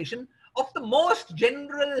parametrization of the most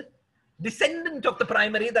general descendant of the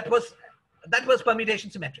primary that was permutation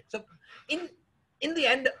symmetric. So in the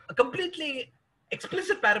end, a completely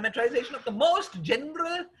explicit parametrization of the most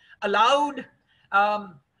general allowed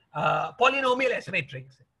polynomial S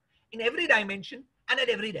matrix in every dimension and at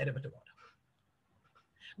every derivative order.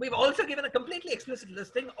 We've also given a completely explicit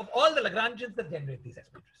listing of all the Lagrangians that generate these S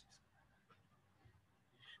matrices.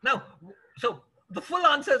 Now, so the full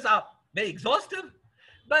answers are very exhaustive,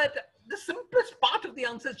 but the simplest part of the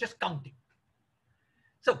answer is just counting.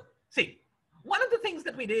 So, see, one of the things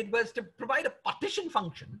that we did was to provide a partition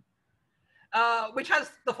function, which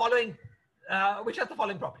has the following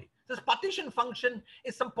property. This partition function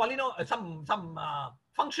is some function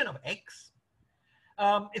of x.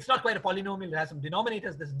 It's not quite a polynomial; it has some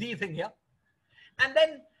denominators. This d thing here, and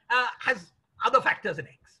then has other factors in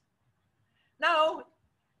x. Now,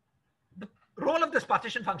 the role of this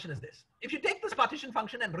partition function is this. If you take this partition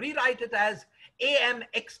function and rewrite it as am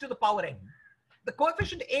x to the power n, the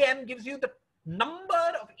coefficient am gives you the number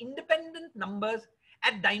of independent numbers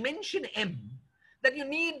at dimension m that you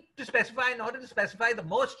need to specify in order to specify the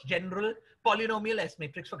most general polynomial S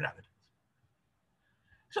matrix for gravitons.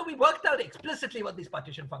 So we worked out explicitly what these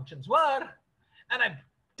partition functions were, and I've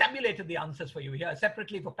tabulated the answers for you here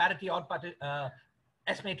separately for parity odd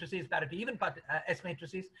S matrices, parity even S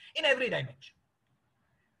matrices in every dimension.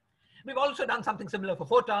 We've also done something similar for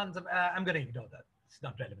photons. I'm going to ignore that. It's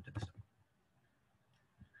not relevant to this.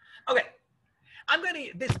 Okay. I'm going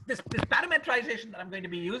to, this parametrization that I'm going to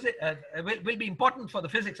be using will be important for the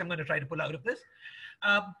physics I'm going to try to pull out of this.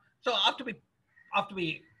 So after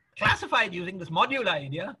we classified using this modular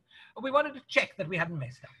idea, we wanted to check that we hadn't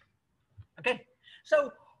messed up. Okay.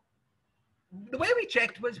 So the way we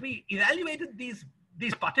checked was we evaluated these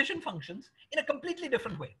partition functions in a completely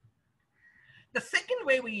different way. The second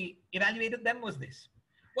way we evaluated them was this.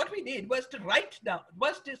 What we did was to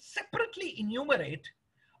to separately enumerate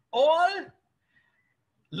all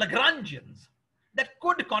Lagrangians that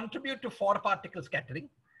could contribute to four-particle scattering,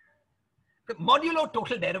 modulo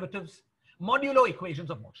total derivatives, modulo equations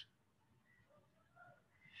of motion.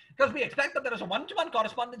 Because we expect that there is a one-to-one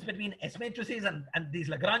correspondence between S matrices and these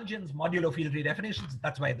Lagrangians, modulo field redefinitions.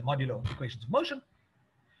 That's why the modulo equations of motion.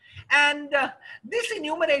 And this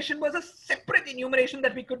enumeration was a separate enumeration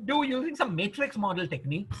that we could do using some matrix model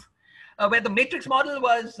techniques, where the matrix model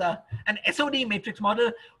was an SOD matrix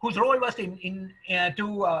model whose role was to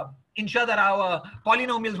ensure that our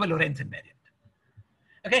polynomials were Lorentz invariant.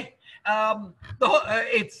 Okay,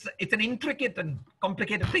 it's an intricate and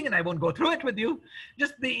complicated thing, and I won't go through it with you.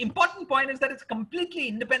 Just the important point is that it's completely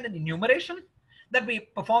independent enumeration that we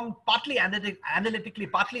performed partly analytically,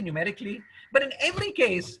 partly numerically. But in every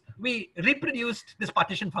case, we reproduced this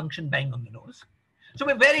partition function bang on the nose. So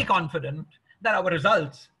we're very confident that our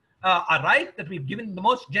results are right, that we've given the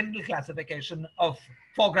most general classification of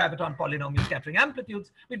four graviton polynomial scattering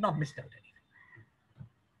amplitudes. We've not missed out anything.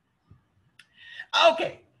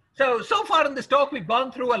 Okay, so far in this talk, we've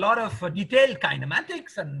gone through a lot of detailed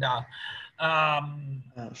kinematics and...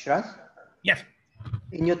 Shiraz? Yes.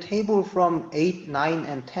 In your table from 8, 9,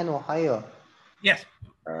 and 10 or higher, yes,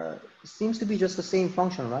 it seems to be just the same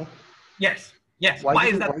function, right? Yes, yes. Why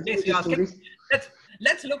is that the case, you're asking?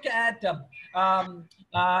 Let's look at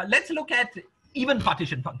even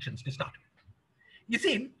partition functions to start with. You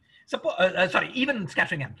see, even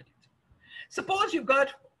scattering amplitudes. Suppose you've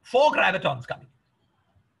got four gravitons coming.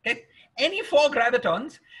 Okay, any four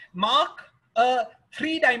gravitons mark a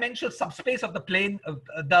three-dimensional subspace of the plane of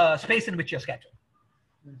the space in which you're scattering.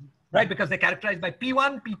 Right, because they're characterized by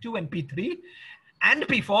P1, P2, and P3, and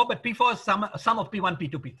P4, but P4 is sum of P1,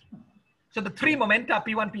 P2, P3. So the three momenta,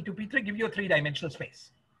 P1, P2, P3, give you a three-dimensional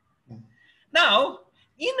space. Now,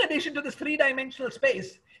 in addition to this three-dimensional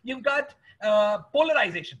space, you've got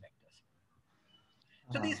polarization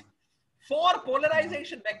vectors. So these four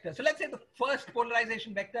polarization vectors, so let's say the first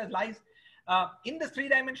polarization vector lies in this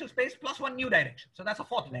three-dimensional space plus one new direction. So that's a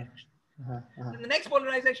fourth direction. And the next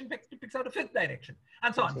polarization picks out a fifth direction,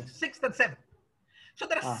 and so on, sixth and seventh. So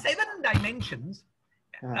there are 7 dimensions.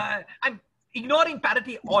 I'm ignoring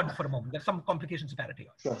parity odd for a moment. There's some complications of parity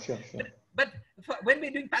odd. Sure. But when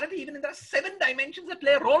we're doing parity even, there are 7 dimensions that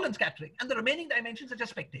play a role in scattering, and the remaining dimensions are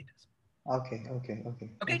just spectators. Okay.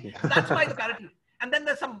 So that's why the parity. And then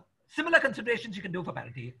there's some similar considerations you can do for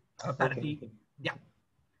parity. Yeah.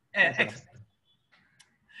 Excellent.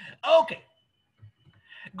 Okay.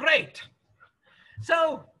 Great.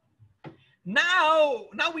 So now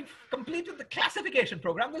we've completed the classification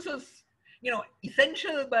program. This is,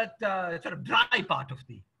 essential but sort of dry part of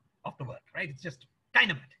the work, right? It's just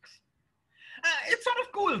kinematics. It's sort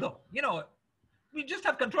of cool though. We just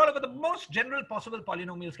have control over the most general possible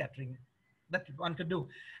polynomial scattering that one could do.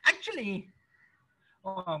 Actually,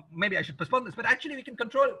 maybe I should postpone this, but actually we can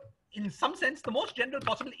control, in some sense, the most general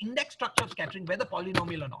possible index structure of scattering, whether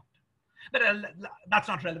polynomial or not. But that's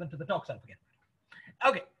not relevant to the talk, so I'll forget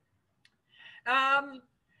about it. Okay.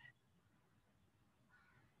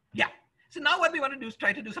 Yeah. So now what we want to do is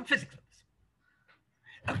try to do some physics with this.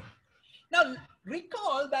 Okay. Now,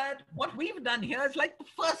 recall that what we've done here is like the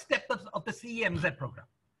first step of the CEMZ program.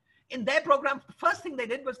 In their program, the first thing they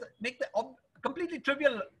did was to make the completely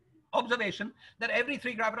trivial observation that every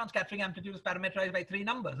 3 graviton scattering amplitude is parameterized by 3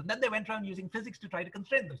 numbers. And then they went around using physics to try to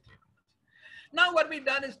constrain those 3 numbers. Now what we've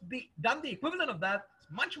done is done the equivalent of that. It's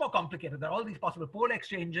much more complicated. There are all these possible pole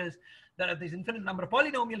exchanges. There are these infinite number of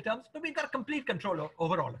polynomial terms, but we've got complete control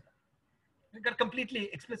over all of that. We've got completely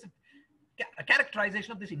explicit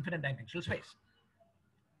characterization of this infinite dimensional space.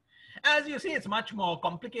 As you see, it's much more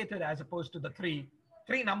complicated as opposed to the three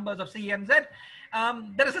numbers of C and Z.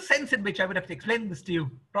 There is a sense in which I would have to explain this to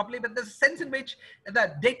you properly, but there's a sense in which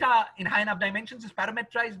the data in high enough dimensions is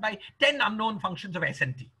parameterized by 10 unknown functions of S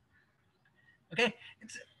and T. Okay,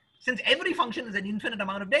 since every function is an infinite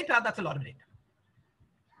amount of data, that's a lot of data.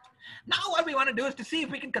 Now what we want to do is to see if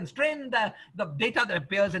we can constrain the data that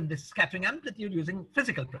appears in this scattering amplitude using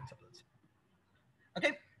physical principles.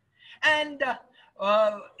 Okay, and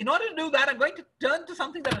in order to do that, I'm going to turn to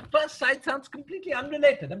something that at first sight sounds completely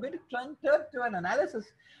unrelated. I'm going to turn to an analysis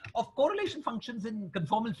of correlation functions in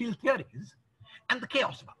conformal field theories and the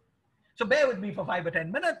chaos bound. So bear with me for 5 or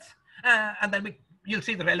 10 minutes, and then you'll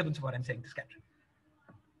see the relevance of what I'm saying to scattering.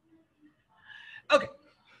 Okay,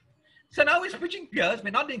 so now we're switching gears.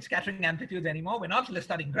 We're not doing scattering amplitudes anymore. We're not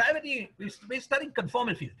studying gravity. We're studying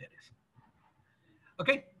conformal field theories.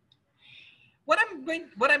 Okay. What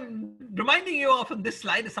I'm reminding you of on this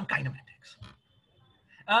slide is some kinematics.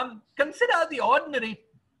 Consider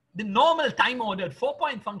the normal time-ordered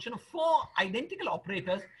 4-point function of 4 identical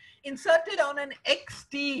operators inserted on an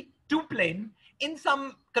xt2 plane in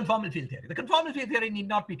some conformal field theory. The conformal field theory need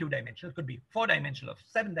not be 2-dimensional. It could be 4-dimensional or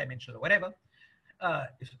 7-dimensional or whatever.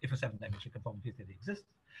 If a 7-dimensional conformal field theory exists,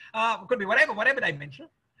 it could be whatever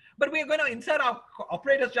dimensional. But we are going to insert our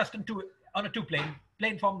operators just on a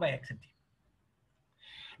 2-plane formed by x and t.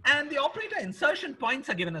 And the operator insertion points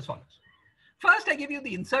are given as follows. First, I give you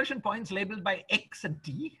the insertion points labeled by x and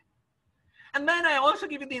t. And then I also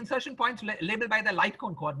give you the insertion points labeled by the light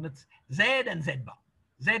cone coordinates z and z bar.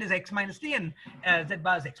 Z is x minus t and z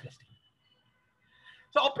bar is x plus t.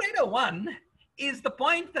 So operator 1 is the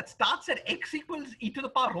point that starts at x equals e to the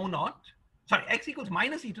power rho naught. Sorry, x equals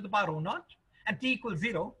minus e to the power rho naught and t equals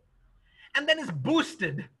 0. And then is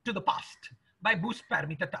boosted to the past by boost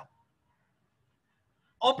parameter tau.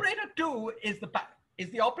 Operator 2 is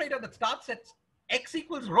the operator that starts at x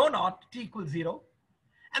equals rho naught, t equals 0,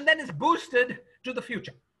 and then is boosted to the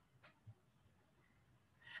future.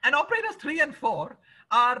 And operators 3 and 4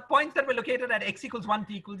 are points that were located at x equals 1,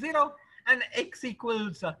 t equals 0, and x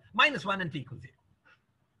equals minus 1 and t equals 0.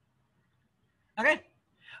 Okay?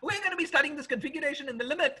 We're going to be studying this configuration in the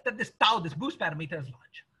limit that this tau, this boost parameter, is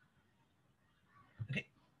large. Okay?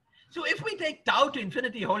 So if we take tau to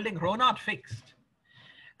infinity holding rho naught fixed,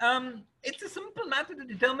 it's a simple matter to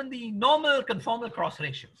determine the normal conformal cross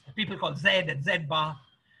ratios that people call Z and Z bar,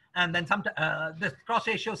 and then the cross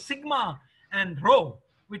ratio sigma and rho,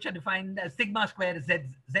 which are defined as sigma squared is Z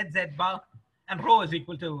bar, and rho is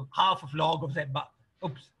equal to half of log of Z bar.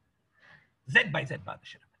 Oops, Z by Z bar,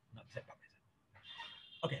 not Z bar by Z.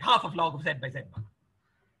 Okay, half of log of Z by Z bar.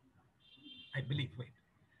 I believe, wait.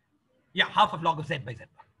 Yeah, half of log of Z by Z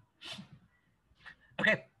bar.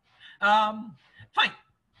 Okay, fine.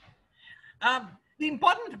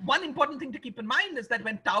 One important thing to keep in mind is that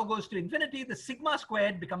when tau goes to infinity, the sigma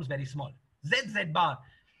squared becomes very small. Z bar,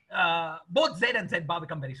 both Z and Z bar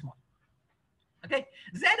become very small. Okay,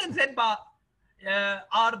 Z and Z bar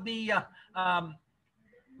are the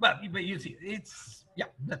well, you see, it's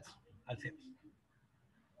I'll say this.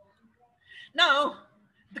 Now,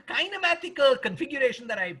 the kinematical configuration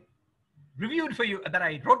that I reviewed for you, that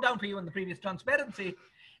I wrote down for you in the previous transparency,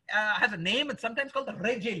 has a name. It's sometimes called the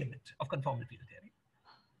Regge limit of conformal field theory.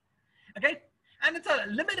 Okay, and it's a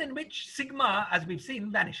limit in which sigma, as we've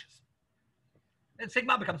seen, vanishes. And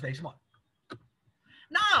sigma becomes very small.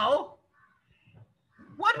 Now,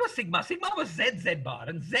 what was sigma? Sigma was Z bar,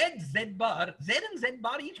 and Z and Z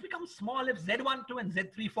bar each become small if Z12 and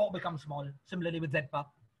Z34 become small. Similarly with Z bar.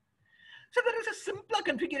 So there is a simpler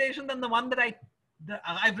configuration than the one that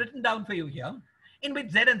I've written down for you here, in which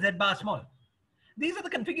Z and Z bar are small. These are the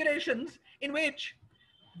configurations in which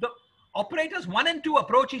the operators 1 and 2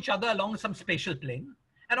 approach each other along some spatial plane,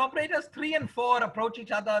 and operators 3 and 4 approach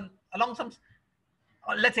each other along some,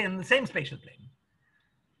 let's say, in the same spatial plane.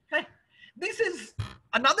 Okay? This is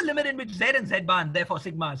another limit in which Z and Z bar, and therefore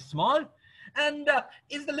sigma, is small, and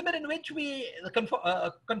is the limit in which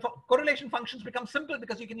correlation functions become simple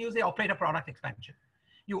because you can use the operator product expansion.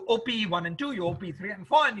 You OP 1 and 2, you OP 3 and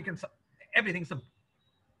 4, and you can, everything's simple.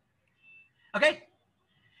 Okay.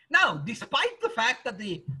 Now, despite the fact that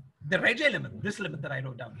the Regge limit, this limit that I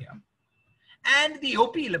wrote down here, and the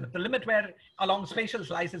OP limit, the limit where along spatial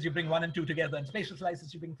slices you bring 1 and 2 together, and spatial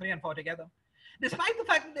slices you bring 3 and 4 together, despite the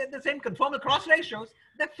fact that they're the same conformal cross ratios,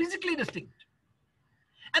 they're physically distinct.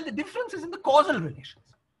 And the difference is in the causal relations.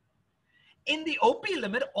 In the OP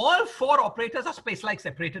limit, all 4 operators are space-like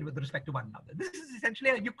separated with respect to one another. This is essentially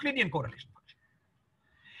a Euclidean correlation function.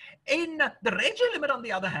 In the Regge limit, on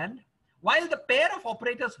the other hand, while the pair of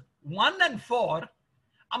operators 1 and 4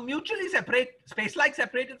 are mutually space-like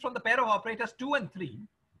separated from the pair of operators 2 and 3,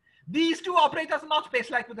 these two operators are not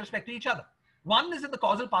space-like with respect to each other. 1 is in the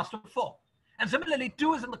causal past of 4, and similarly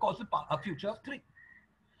 2 is in the causal future of 3.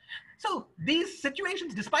 So these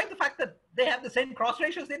situations, despite the fact that they have the same cross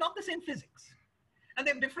ratios, they're not the same physics, and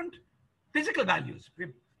they have different physical values.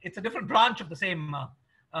 It's a different branch of the same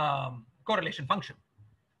correlation function.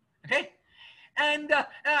 Okay, and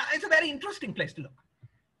it's a very interesting place to look.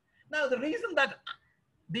 Now, the reason that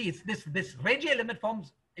this Regé limit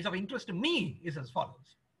forms is of interest to me is as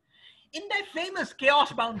follows. In their famous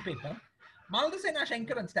chaos-bound paper, Maldacena,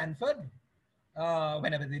 Schenker, and Stanford,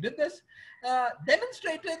 whenever they did this,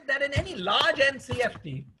 demonstrated that in any large N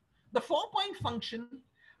CFT, the 4-point function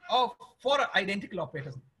of 4 identical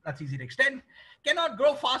operators, that's easy to extend, cannot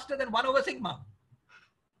grow faster than 1 over sigma,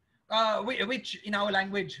 which in our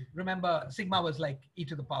language, remember, sigma was like e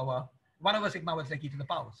to the power, 1 over sigma was like e to the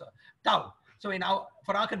power, so tau. So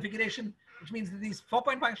for our configuration, which means that these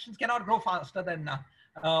 4-point functions cannot grow faster than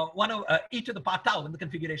 1 over e to the power tau in the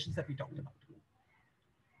configurations that we talked about.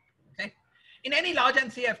 Okay. In any large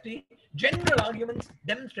NCFT, general arguments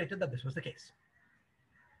demonstrated that this was the case.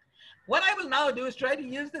 What I will now do is try to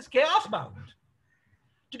use this chaos bound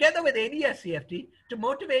together with ADS CFT to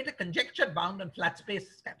motivate a conjectured bound and flat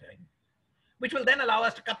space scattering, which will then allow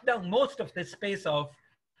us to cut down most of this space of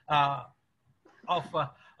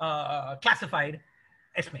classified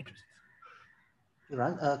S matrices.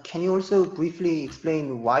 Right. Can you also briefly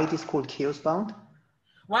explain why it is called chaos bound?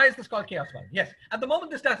 Why is this called chaos bound? Yes, at the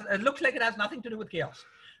moment this it looks like it has nothing to do with chaos,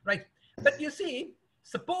 right? But you see,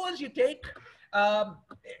 suppose you take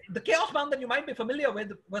the chaos bound that you might be familiar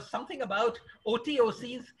with was something about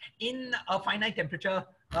OTOCs in a finite temperature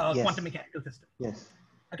yes. quantum mechanical system. Yes.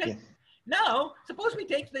 Okay. Yes. Now, suppose we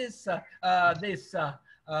take this this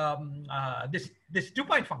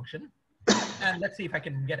 2-point function, and let's see if I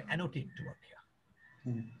can get annotate to work here.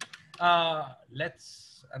 Now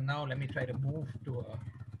let me try to move to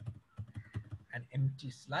an empty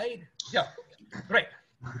slide. Yeah, great.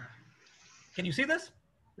 Can you see this?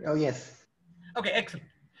 Oh, yes. Okay, excellent.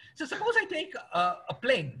 So suppose I take a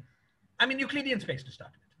plane. I'm in Euclidean space to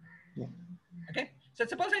start with. Yeah. Okay, so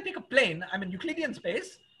suppose I take a plane. I'm in Euclidean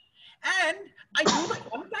space, and I do the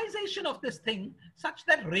quantization of this thing such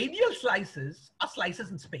that radial slices are slices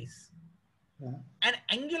in space, yeah. and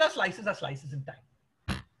angular slices are slices in time.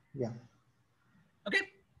 Yeah. Okay.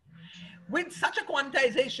 With such a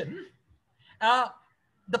quantization,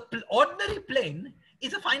 the ordinary plane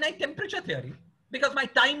is a finite temperature theory because my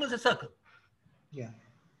time is a circle. Yeah.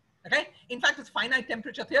 Okay. In fact, it's finite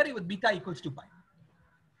temperature theory with beta equals 2 pi.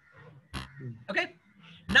 Okay.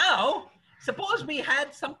 Now, suppose we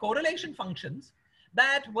had some correlation functions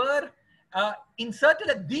that were inserted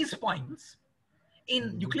at these points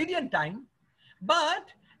in Euclidean time,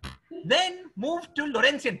 but then moved to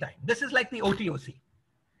Lorentzian time. This is like the OTOC.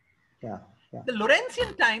 Yeah. Yeah. The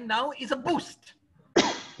Lorentzian time now is a boost.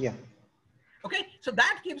 Yeah. Okay, so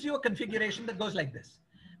that gives you a configuration that goes like this.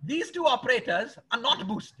 These two operators are not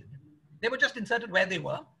boosted. They were just inserted where they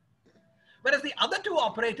were. Whereas the other two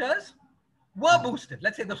operators were boosted.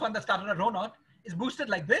 Let's say this one that started at rho naught is boosted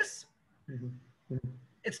like this.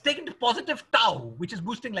 It's taken to positive tau, which is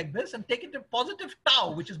boosting like this, and taken to positive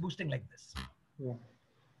tau, which is boosting like this. Yeah.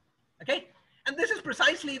 Okay, and this is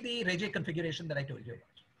precisely the Regé configuration that I told you about.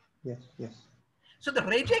 Yes, yes. So the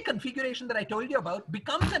Regé configuration that I told you about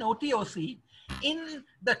becomes an OTOC in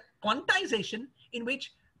the quantization in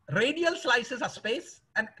which radial slices are space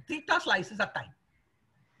and theta slices are time.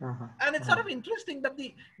 And it's sort of interesting that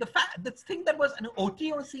this thing that was an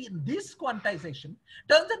OTOC in this quantization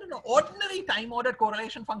turns into an ordinary time-ordered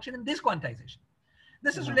correlation function in this quantization.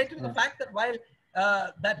 This is related to the fact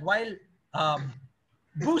that while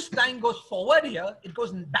boost time goes forward here, it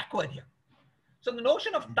goes backward here. So the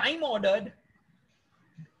notion of time-ordered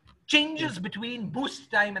changes between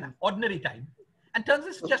boost time and ordinary time and turns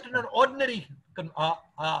this just into an ordinary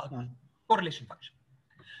correlation function.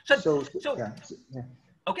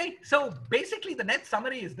 Okay, so basically the net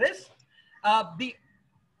summary is this. The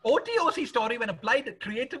OTOC story, when applied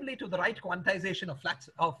creatively to the right quantization of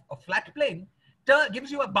flat plane,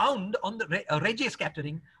 gives you a bound on the Regé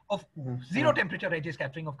scattering of zero temperature Regé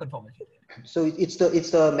scattering of conformity. So it's the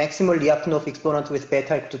maximal Lyapunov exponent with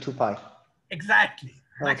beta equal to 2 pi. Exactly.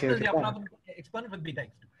 Okay, Maximal Lyapunov exponent with beta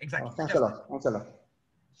equal to 2. Exactly. Oh, thanks a lot. Thanks a lot.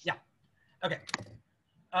 Yeah. Okay.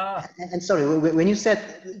 And sorry, when you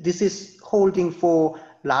said this is holding for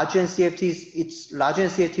larger NCFTs, it's larger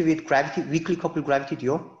NCFT with gravity, weakly coupled gravity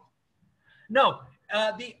duo? No.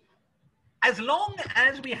 As long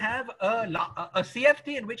as we have a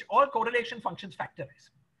CFT in which all correlation functions factorize.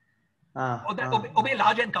 obey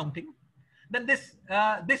large n counting, then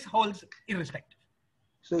this holds irrespective.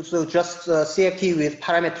 So just CFT with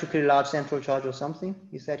parametrically large central charge or something?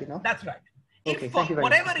 Is that enough? That's right. Okay, If for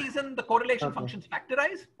whatever reason the correlation functions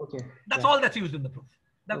factorize, that's all that's used in the proof.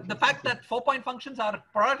 The fact that 4-point functions are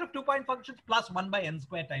product of 2-point functions plus 1 by n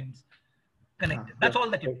square times connected. That's all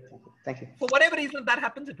that you do. Thank you. For whatever reason that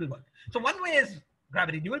happens, it will work. So one way is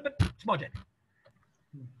gravity dual, but it's more general.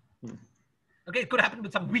 Okay, it could happen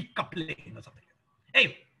with some weak coupling or something.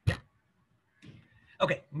 Anyway, yeah.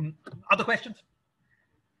 Okay, other questions?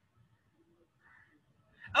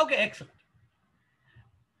 Okay, excellent.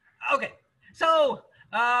 Okay, so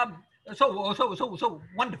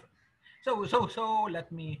wonderful. So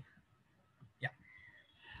let me, yeah.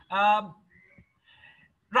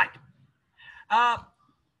 Right.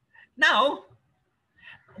 Now,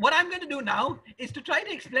 what I'm going to do now is to try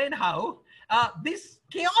to explain how this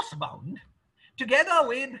chaos bound, together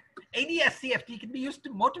with ADS-CFT, can be used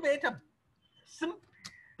to motivate a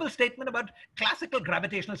simple statement about classical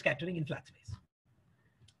gravitational scattering in flat space.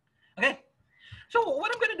 Okay. So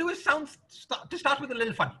what I'm going to do is to start with a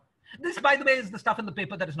little funny. This, by the way, is the stuff in the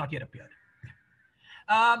paper that has not yet appeared.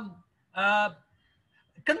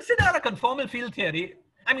 Consider a conformal field theory.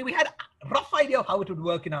 I mean, we had a rough idea of how it would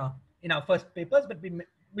work in our first papers, but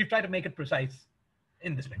we've tried to make it precise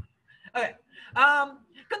in this paper. Okay.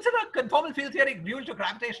 Consider a conformal field theory dual to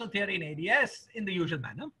gravitational theory in ADS in the usual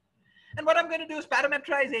manner. And what I'm going to do is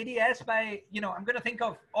parameterize ADS by, I'm going to think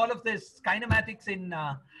of all of this kinematics in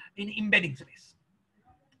embedding space.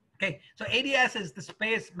 Okay, so ADS is the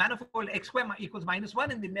space manifold x square equals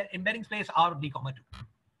 -1 in the embedding space R d, 2.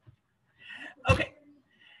 Okay,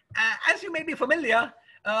 as you may be familiar,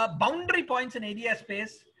 boundary points in ADS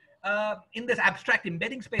space in this abstract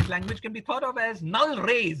embedding space language can be thought of as null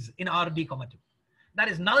rays in R d, 2. That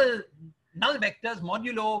is null vectors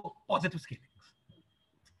modulo positive scalings.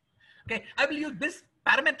 Okay, I will use this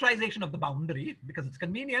parametrization of the boundary because it's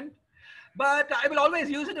convenient, but I will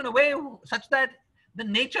always use it in a way such that the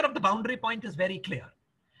nature of the boundary point is very clear.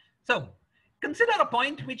 So consider a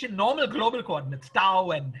point which in normal global coordinates,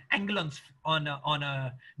 tau and angle on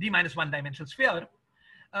a d-1 dimensional sphere,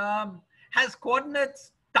 has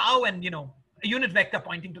coordinates tau and, a unit vector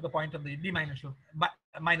pointing to the point of the d-1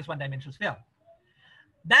 dimensional sphere.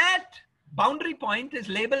 That boundary point is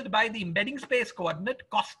labeled by the embedding space coordinate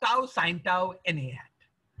cos tau, sin tau, na hat,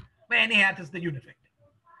 where na hat is the unit vector,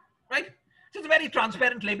 right? So it's a very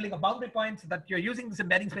transparent labeling of boundary points that you're using this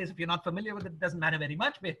embedding space. If you're not familiar with it, it doesn't matter very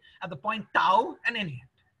much. But at the point tau and na hat.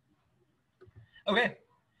 Okay.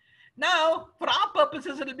 Now, for our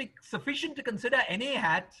purposes, it'll be sufficient to consider na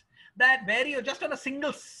hat that vary just on a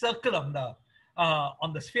single circle on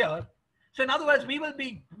the sphere. So in other words, we will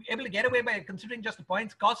be able to get away by considering just the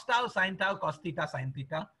points cos tau, cos theta, sin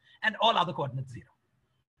theta, and all other coordinates 0.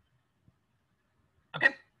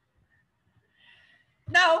 Okay.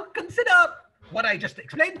 Now consider what I just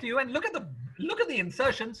explained to you and look at the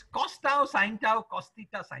insertions cos tau, sin tau, cos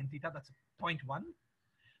theta, sin theta. That's point 1.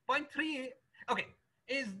 Point 3, okay,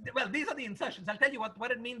 these are the insertions. I'll tell you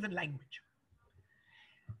what it means in language.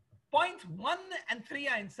 Points 1 and 3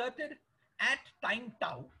 are inserted at time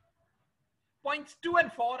tau. Points 2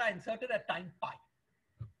 and 4 are inserted at time pi.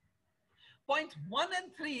 Points 1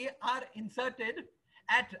 and 3 are inserted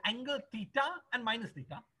at angle theta and minus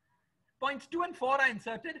theta. Points 2 and 4 are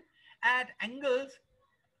inserted at angles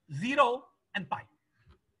 0 and pi.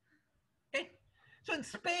 Okay, so in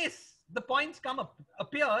space, the points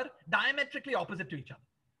appear diametrically opposite to each other.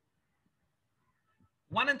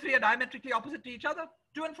 1 and 3 are diametrically opposite to each other.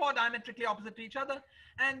 2 and 4 are diametrically opposite to each other.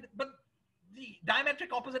 But the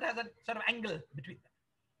diametric opposite has a sort of angle between them.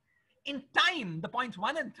 In time, the points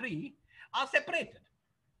 1 and 3 are separated.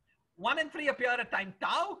 1 and 3 appear at time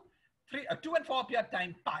tau. 2 and 4 appear at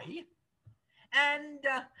time pi. And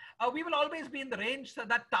we will always be in the range so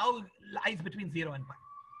that tau lies between 0 and pi.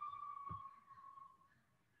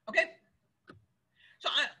 Okay? So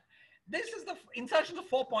this is the insertions of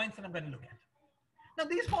 4 points that I'm going to look at. Now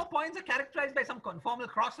these 4 points are characterized by some conformal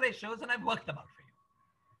cross ratios and I've worked them out for you.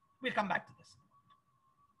 We'll come back to this.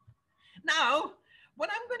 Now, what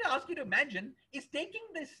I'm going to ask you to imagine is taking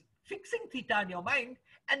this, fixing theta in your mind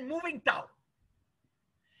and moving tau.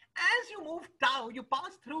 As you move tau, you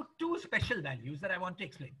pass through 2 special values that I want to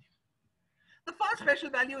explain to you. The first special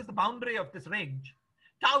value is the boundary of this range,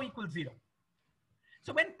 tau equals 0.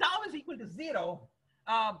 So when tau is equal to 0,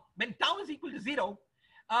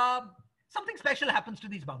 something special happens to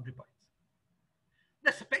these boundary points.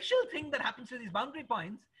 The special thing that happens to these boundary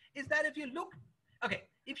points is that if you look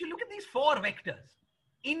at these 4 vectors,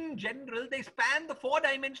 in general, they span the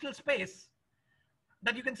 4-dimensional space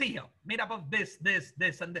that you can see here, made up of this, this,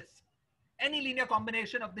 this, and this. Any linear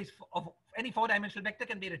combination of these, of any four-dimensional vector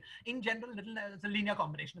can be written. In general, it's a linear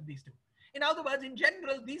combination of these two. In other words, in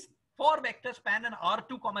general, these four vectors span an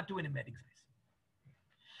R2, 2 in embedding space.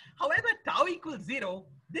 However, tau equals 0,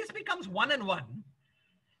 this becomes 1 and 1.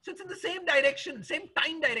 So it's in the same direction, same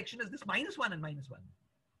time direction as this -1 and -1.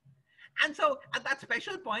 And so at that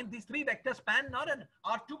special point, these three vectors span not an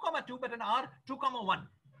R2, 2, but an R2, 1.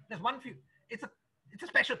 There's one few. It's a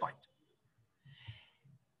special point.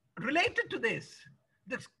 Related to this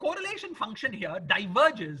correlation function here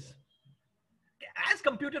diverges as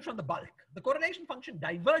computed from the bulk. The correlation function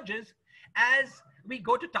diverges as we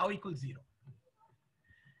go to tau equals 0.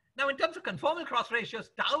 Now, in terms of conformal cross ratios,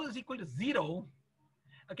 tau is equal to 0,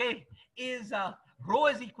 okay, is rho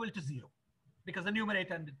is equal to 0 because the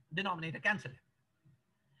numerator and denominator cancel it.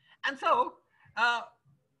 And so,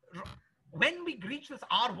 when we reach this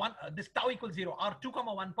R1, this tau equals 0,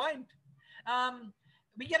 R2, 1 point,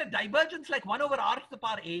 we get a divergence like 1 over R to the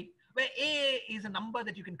power A, where A is a number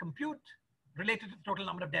that you can compute related to the total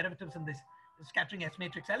number of derivatives in this scattering S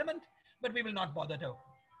matrix element, but we will not bother to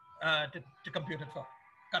compute it for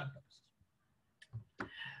current purposes.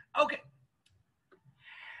 Okay.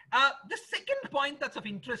 The second point that's of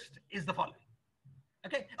interest is the following.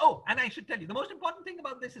 Okay. Oh, and I should tell you, the most important thing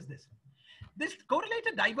about this is this. This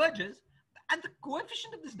correlator diverges, and the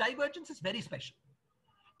coefficient of this divergence is very special.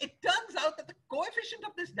 It turns out that the coefficient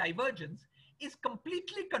of this divergence is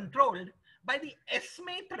completely controlled by the S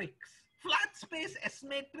matrix, flat space S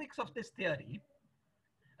matrix of this theory.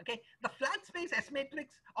 Okay, the flat space S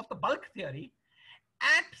matrix of the bulk theory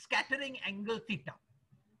at scattering angle theta.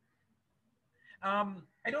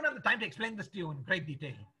 I don't have the time to explain this to you in great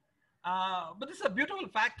detail. But this is a beautiful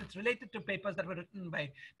fact. It's related to papers that were written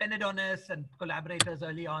by Penedonis and collaborators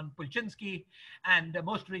early on, Pulchinsky, and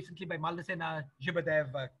most recently by Maldacena,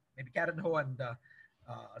 Zhibadev, maybe Karen Ho, and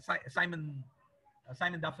Simon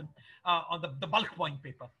Duffin on the bulk point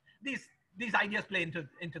paper. These ideas play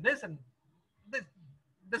into this, and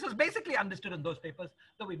this was basically understood in those papers,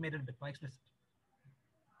 though we made it a bit more explicit.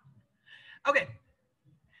 Okay.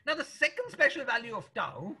 Now, the second special value of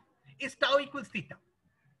tau is tau equals theta.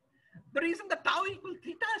 The reason that tau equals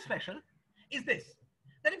theta is special is this,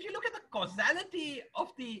 that if you look at the causality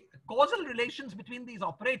of the causal relations between these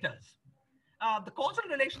operators,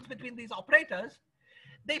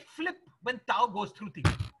 they flip when tau goes through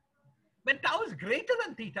theta. When tau is greater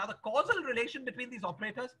than theta, the causal relation between these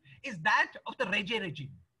operators is that of the Regge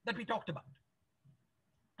regime that we talked about.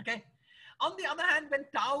 Okay. On the other hand, when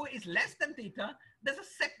tau is less than theta,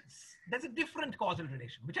 there's a different causal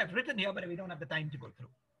relation, which I've written here, but we don't have the time to go through.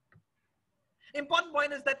 Important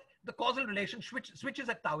point is that the causal relation switches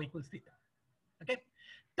at tau equals theta. Okay.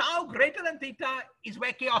 Tau greater than theta is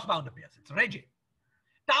where chaos bound appears. It's Regge.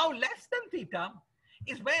 Tau less than theta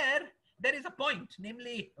is where there is a point,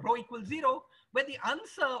 namely rho equals 0, where the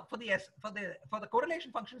answer for the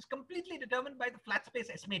correlation function is completely determined by the flat space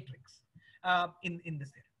S matrix in this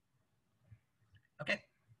theory. Okay.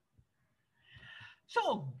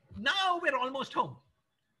 So now we're almost home.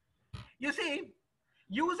 You see,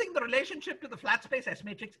 using the relationship to the flat space S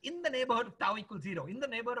matrix in the neighborhood of tau equals 0, in the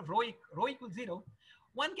neighborhood of rho equals 0,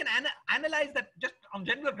 one can analyze that just on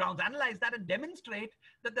general grounds, analyze that and demonstrate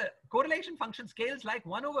that the correlation function scales like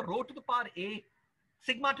 1 over rho to the power A,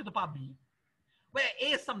 sigma to the power B, where A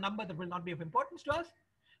is some number that will not be of importance to us,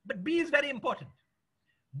 but B is very important.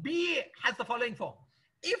 B has the following form.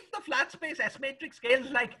 If the flat space S matrix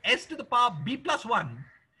scales like S to the power B plus 1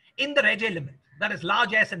 in the Regge limit, that is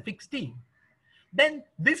large S and fixed T, then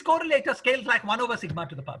this correlator scales like 1 over sigma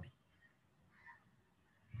to the power B.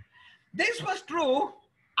 This was true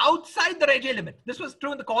outside the Regge limit. This was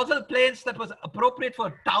true in the causal planes that was appropriate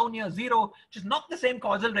for tau near 0, which is not the same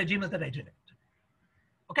causal regime as the Regge limit.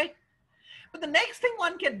 Okay? But the next thing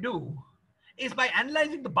one can do is, by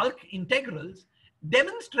analyzing the bulk integrals,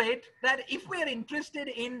 demonstrate that if we're interested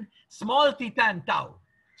in small theta and tau,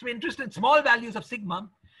 so we're interested in small values of sigma,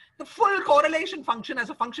 the full correlation function as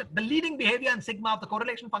a function, the leading behavior and sigma of the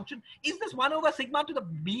correlation function is this 1 over sigma to the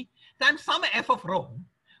B times some f of rho,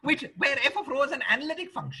 where f of rho is an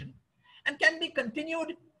analytic function and can be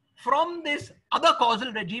continued from this other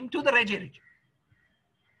causal regime to the Regge regime.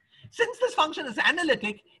 Since this function is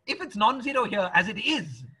analytic, if it's non-zero here, as it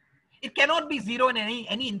is, it cannot be 0 in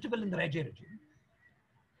any interval in the Regge regime.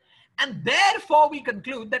 And therefore, we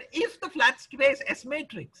conclude that if the flat space S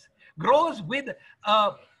matrix grows with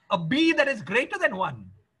a B that is greater than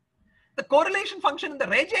 1, the correlation function in the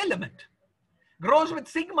Regge element grows with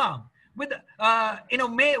sigma in a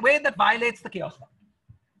way that violates the chaos bound.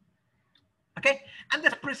 Okay, and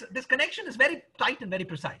this connection is very tight and very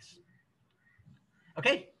precise.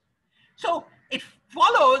 Okay, so it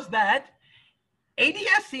follows that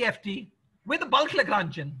ADS-CFT with a bulk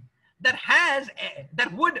Lagrangian that has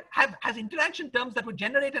interaction terms that would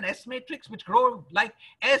generate an S matrix which grow like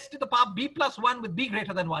S to the power B plus 1 with B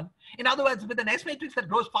greater than 1. In other words, with an S matrix that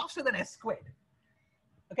grows faster than S squared.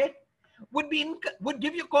 Okay, would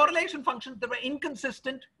give you correlation functions that were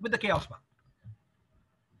inconsistent with the chaos bound.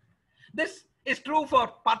 This is true for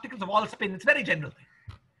particles of all spin. It's a very general thing.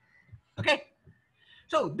 Okay,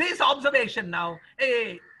 so this observation now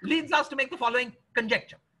leads us to make the following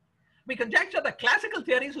conjecture. We conjecture that classical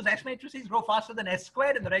theories whose S matrices grow faster than S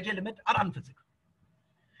squared in the Regge limit are unphysical.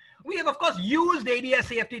 We have, of course, used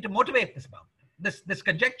ADS-CFT to motivate this bound, this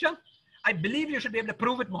conjecture. I believe you should be able to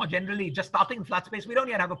prove it more generally, just starting in flat space. We don't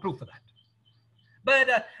yet have a proof for that.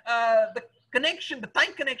 But the connection, the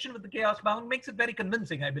tight connection with the chaos bound makes it very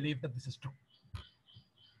convincing, I believe, that this is true.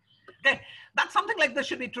 Okay, that something like this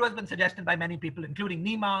should be true has been suggested by many people, including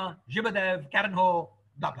Nima, Zhibadev, Karenho,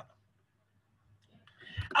 blah, blah,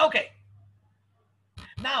 blah. Okay.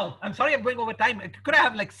 Now, I'm sorry I'm going over time. Could I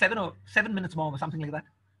have like 7 minutes more or something like that?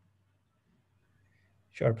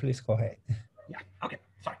 Sure, please go ahead. Yeah, okay,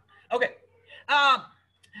 sorry. Okay,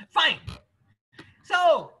 fine.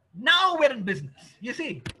 So now we're in business. You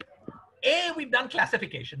see, A, we've done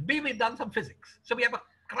classification. B, we've done some physics. So we have a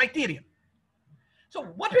criterion. So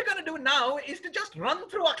what we're going to do now is to just run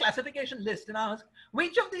through our classification list and ask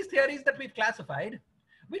which of these theories that we've classified,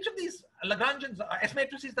 which of these Lagrangians, S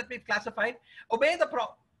matrices that we've classified, obey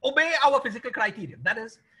our physical criterion. That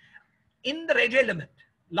is, in the Regge limit,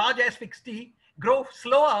 large S fixed T grow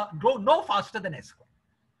no faster than S squared.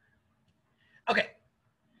 Okay.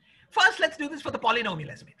 First, let's do this for the polynomial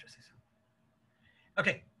S matrices.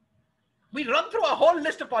 Okay. We run through a whole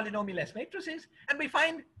list of polynomial S matrices, and we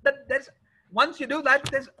find that once you do that,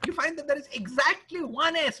 you find that there is exactly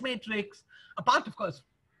one S matrix, apart, of course,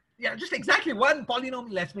 just exactly one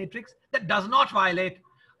polynomial S matrix that does not violate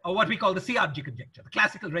what we call the CRG conjecture, the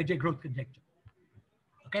classical Regge growth conjecture.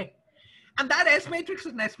 Okay, and that S matrix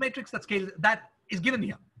is an S matrix that is given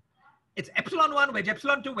here. It's epsilon 1, wedge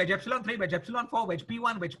epsilon 2, wedge epsilon 3, wedge epsilon 4, wedge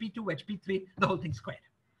P1, wedge P2, wedge P3, the whole thing squared.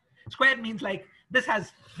 Squared means like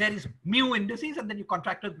there is mu indices, and then you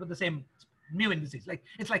contract it with the same mu indices. Like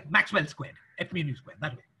it's like Maxwell squared, F mu nu squared,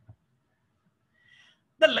 that way.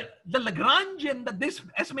 The Lagrangian that this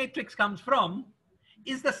S matrix comes from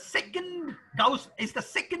is the second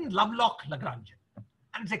Lovelock Lagrangian,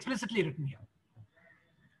 and it's explicitly written here.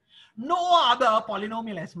 No other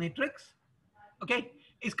polynomial S matrix, okay,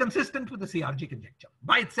 is consistent with the CRG conjecture.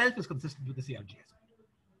 By itself is consistent with the CRG.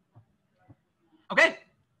 Okay.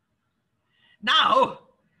 Now,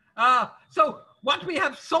 so what we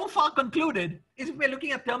have so far concluded is if we're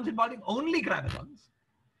looking at terms involving only gravitons,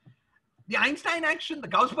 the Einstein action, the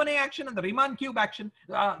Gauss-Bonnet action, and the Riemann cube action,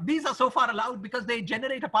 these are so far allowed because they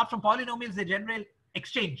generate, apart from polynomials, they generate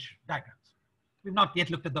exchange diagrams. We've not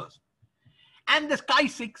yet looked at those. And the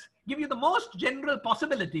chi-6 give you the most general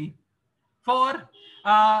possibility for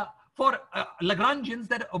Lagrangians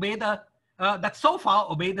that obey that so far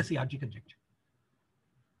obey the CRG conjecture.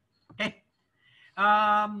 Okay.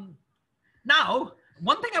 Now,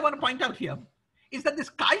 one thing I want to point out here is that this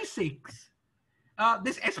chi-6,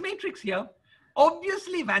 this S matrix here,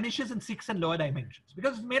 obviously vanishes in 6 and lower dimensions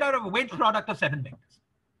because it's made out of a wedge product of 7 vectors.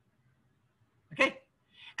 Okay,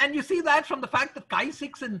 and you see that from the fact that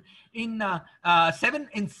chi-6 in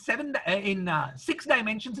 6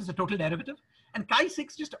 dimensions is a total derivative, and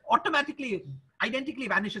chi-6 just identically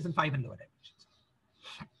vanishes in 5 and lower dimensions.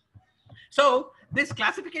 So this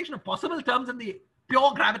classification of possible terms in the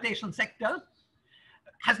pure gravitational sector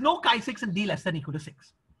has no chi-6 in D less than or equal to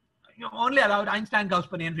 6. You're only allowed Einstein,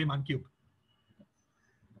 Gauss-Bonnet, and Riemann cube.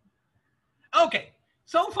 Okay,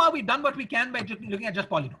 so far we've done what we can by looking at just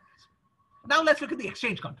polynomials. Now let's look at the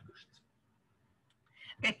exchange contributions.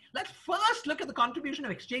 Okay, let's first look at the contribution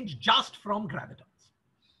of exchange just from gravitons.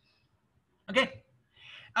 Okay,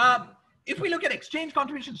 if we look at exchange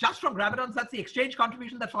contributions just from gravitons, that's the exchange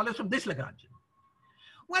contribution that follows from this Lagrangian.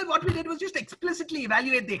 Well, what we did was just explicitly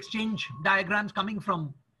evaluate the exchange diagrams coming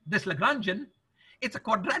from this Lagrangian. It's a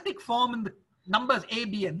quadratic form in the numbers A,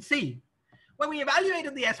 B, and C, where we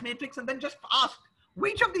evaluated the S matrix and then just asked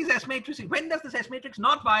which of these S matrices, when does this S matrix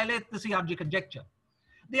not violate the CRG conjecture?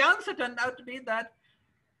 The answer turned out to be that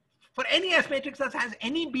for any S matrix that has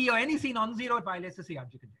any B or any C non-zero, it violates the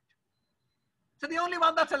CRG conjecture. So the only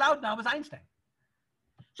one that's allowed now is Einstein.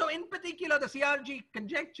 So in particular, the CRG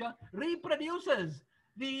conjecture reproduces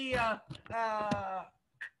the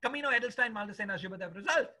Camino Edelstein Maldacena Zhibadev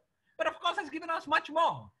result. But of course, it's given us much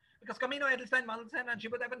more. because Camino, Edelstein, Mandelstein, and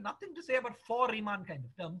Shiraz have nothing to say about 4 Riemann kind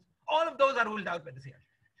of terms. All of those are ruled out by the CRG.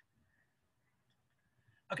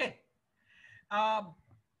 Okay.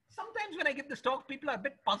 Sometimes when I give this talk, people are a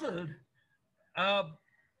bit puzzled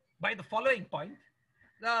by the following point.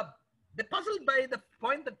 They're puzzled by the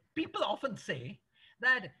point that people often say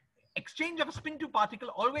that exchange of a spin 2 particle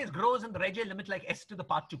always grows in the Rege limit like s to the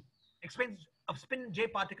power 2. Exchange of spin j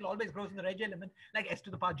particle always grows in the Rege limit like s to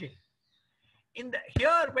the power j.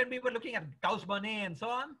 Here, when we were looking at Gauss-Bonnet and so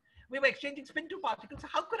on, we were exchanging spin 2 particles.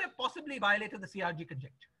 How could I possibly violate the CRG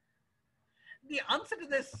conjecture? The answer to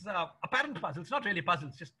this apparent puzzle, it's not really puzzle,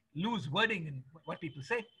 it's just loose wording in what people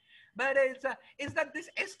say, but is that this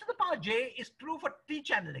s to the power j is true for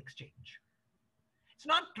T-channel exchange. It's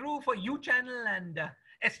not true for U-channel and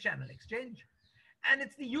S-channel exchange. And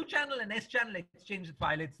it's the U-channel and S-channel exchange that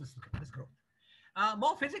violates this growth.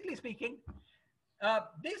 More physically speaking,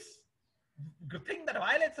 this thing that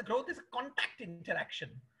violates the growth is a contact interaction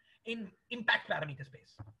in impact parameter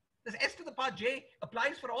space. This s to the power j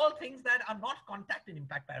applies for all things that are not contact in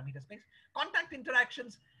impact parameter space. Contact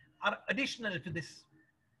interactions are additional to this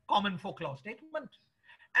common folklore statement.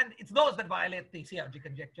 And it's those that violate the CRG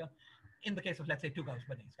conjecture in the case of, let's say, 2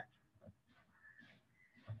 Gauss-Bonnet scattering.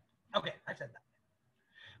 Okay, I said that.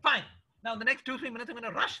 Fine. Now, the next 2-3 minutes, I'm going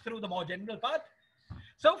to rush through the more general part.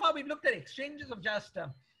 So far, we've looked at exchanges of just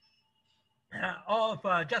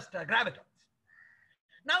gravitons.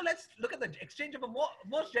 Now, let's look at the exchange of a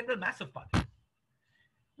most general massive particle.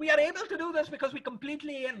 We are able to do this because we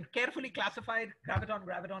completely and carefully classified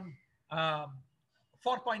graviton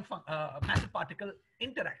 4-point massive particle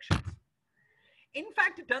interactions. In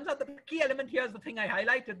fact, it turns out that the key element here is the thing I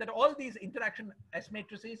highlighted, that all these interaction S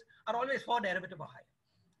matrices are always 4 derivative or higher.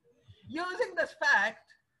 Using this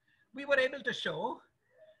fact, we were able to show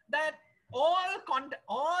that all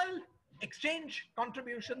exchange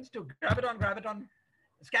contributions to graviton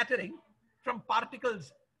scattering from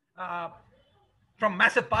particles, from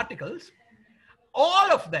massive particles,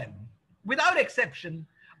 all of them, without exception,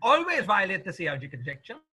 always violate the CRG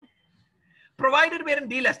conjecture, provided we're in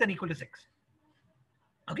d less than or equal to 6.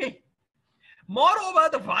 Okay. Moreover,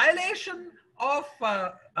 the violation of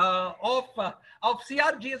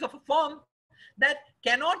CRG is of a form that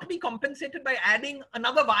cannot be compensated by adding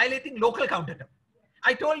another violating local counter term.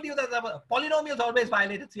 I told you that the polynomials always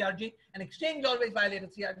violated CRG and exchange always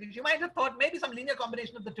violated CRG. You might have thought maybe some linear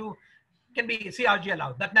combination of the two can be CRG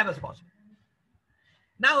allowed. That never is possible.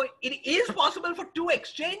 Now, it is possible for 2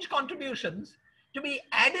 exchange contributions to be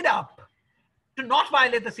added up to not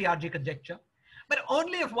violate the CRG conjecture, but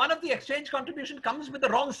only if one of the exchange contribution comes with the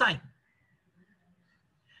wrong sign.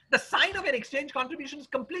 The sign of an exchange contribution is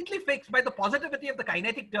completely fixed by the positivity of the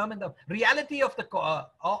kinetic term and the reality of the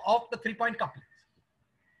 3-point couplings.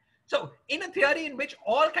 So, in a theory in which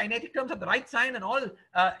all kinetic terms have the right sign and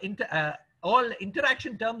all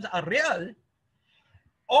interaction terms are real,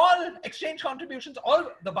 all exchange contributions,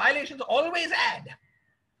 all the violations always add,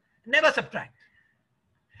 never subtract.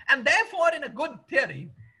 And therefore, in a good theory,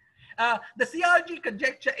 the CRG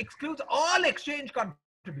conjecture excludes all exchange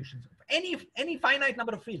contributions of any finite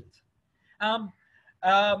number of fields, at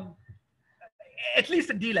least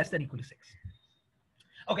in d less than or equal to 6.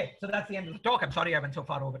 Okay, so that's the end of the talk. I'm sorry I went so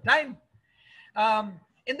far over time.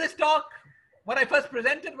 In this talk, what I first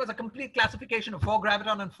presented was a complete classification of 4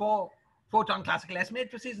 graviton and 4 photon classical S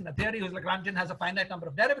matrices in a theory whose Lagrangian has a finite number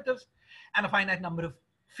of derivatives and a finite number of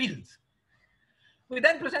fields. We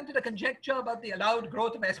then presented a conjecture about the allowed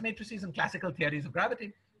growth of S matrices in classical theories of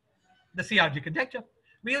gravity, the CRG conjecture.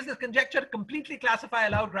 We use this conjecture to completely classify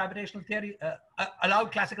allowed gravitational theory,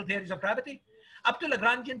 allowed classical theories of gravity up to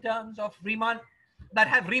Lagrangian terms of Riemann that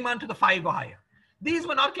have Riemann to the 5 or higher. These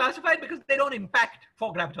were not classified because they don't impact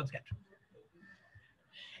 4 graviton scattering.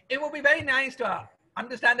 It would be very nice to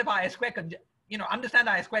understand if our S-square understand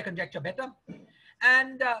our S-square conjecture better,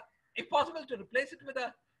 and if possible, to replace it with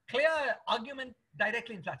a clear argument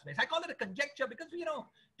directly in flat space. I call it a conjecture because,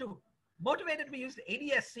 to motivate it, we used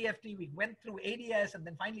ADS CFT. We went through ADS and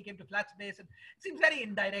then finally came to flat space. And it seems very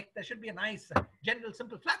indirect. There should be a nice, general,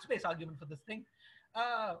 simple flat space argument for this thing.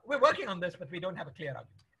 We're working on this, but we don't have a clear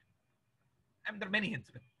argument. I mean, there are many hints,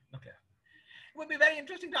 but not clear. It would be very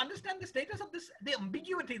interesting to understand the status of this, the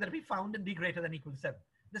ambiguity that we found in d greater than or equal to 7,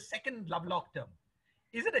 the second Lovelock term.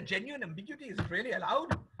 Is it a genuine ambiguity? Is it really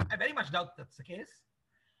allowed? I very much doubt that's the case.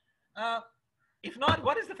 If not,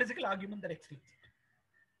 what is the physical argument that excludes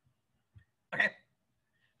it? Okay.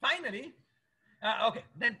 Finally,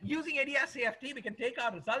 then using ADS CFT, we can take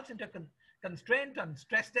our results into constraint and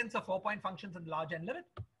stress tensor 4-point functions in the large n limit.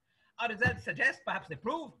 Our results suggest, perhaps they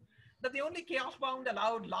prove, that the only chaos bound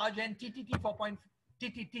allowed large n TTT 4-point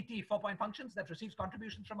TTTT 4-point functions that receives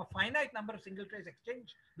contributions from a finite number of single trace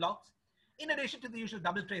exchange blocks, in addition to the usual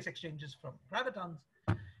double trace exchanges from gravitons,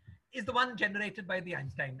 is the one generated by the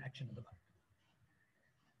Einstein action of the bulk.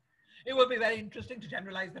 It will be very interesting to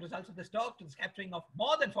generalize the results of this talk to the scattering of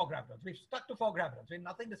more than 4 gravitons. We've stuck to 4 gravitons. We have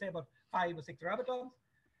nothing to say about 5 or 6 gravitons.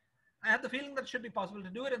 I have the feeling that it should be possible to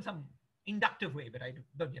do it in some inductive way, but I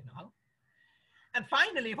don't yet know how. And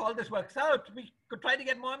finally, if all this works out, we could try to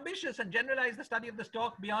get more ambitious and generalize the study of this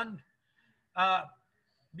talk beyond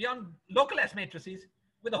local S matrices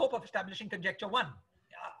with the hope of establishing conjecture 1,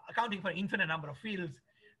 accounting for infinite number of fields,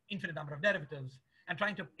 infinite number of derivatives, and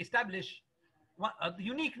trying to establish the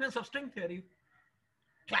uniqueness of string theory,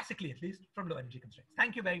 classically at least, from low energy constraints.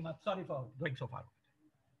 Thank you very much. Sorry for going so far.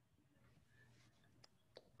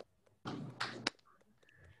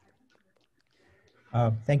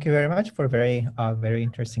 Thank you very much for a very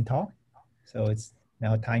interesting talk. So it's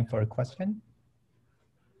now time for a question.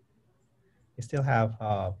 We still have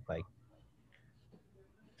like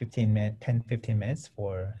 10, 15 minutes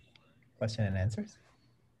for question and answers.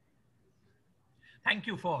 Thank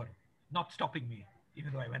you for not stopping me,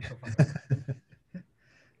 even though I went so far.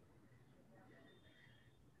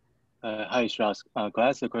 Hi, Shiraz. Could I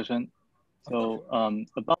ask a question? So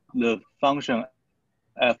about the function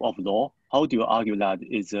f of law, how do you argue that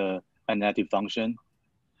it's a negative function?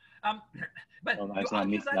 But you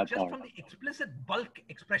argue that just from the explicit bulk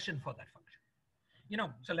expression for that function. You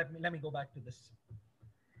know, so let me go back to this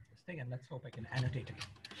thing, and let's hope I can annotate it.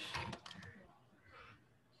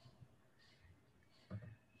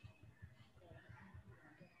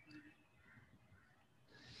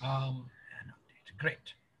 Annotate.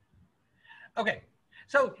 Great. Okay,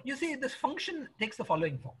 so you see this function takes the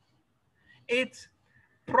following form. It's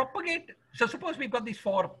propagate. So suppose we've got these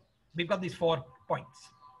four points.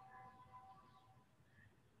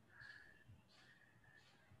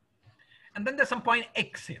 And then there's some point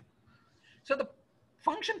x here. So the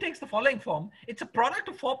function takes the following form. It's a product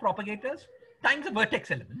of 4 propagators times a vertex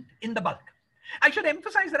element in the bulk. I should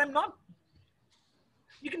emphasize that I'm not,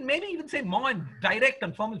 you can maybe even say more in direct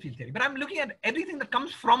and formal field theory, but I'm looking at everything that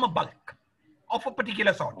comes from a bulk of a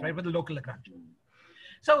particular sort, right, with a local Lagrange.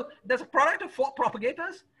 So there's a product of 4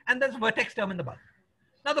 propagators and there's a vertex term in the bulk.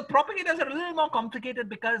 Now the propagators are a little more complicated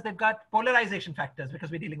because they've got polarization factors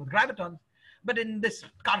because we're dealing with gravitons. But in this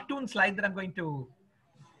cartoon slide that I'm going to,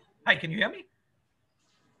 hi, can you hear me?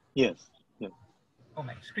 Yes. Yes. Oh,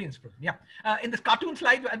 my screen's frozen. Yeah. In this cartoon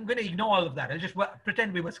slide, I'm going to ignore all of that. I'll just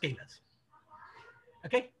pretend we were scalars.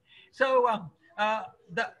 Okay. So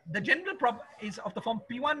the general prop is of the form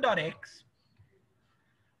P1 dot x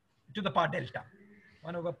to the power delta,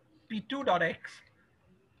 1 over P2 dot x,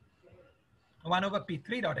 1 over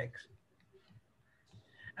P3 dot x,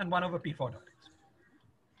 and 1 over P4 dot x.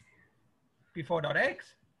 P4 dot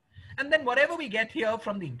x, and then whatever we get here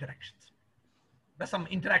from the interactions. There's some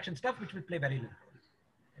interaction stuff which will play very little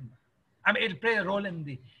role. I mean, it'll play a role in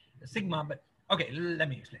the sigma, but okay, let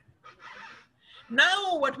me explain.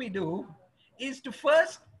 Now what we do is to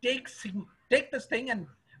first take this thing and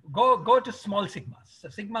go to small sigmas. So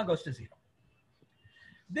sigma goes to 0.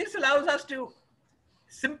 This allows us to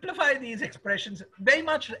simplify these expressions very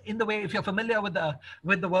much in the way, if you're familiar with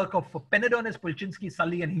the work of Penedonis, Polchinski,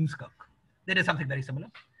 Sully, and Heemskirk. There is something very similar.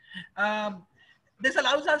 This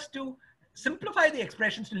allows us to simplify the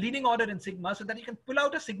expressions to leading order in sigma so that you can pull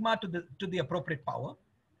out a sigma to the appropriate power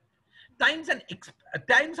times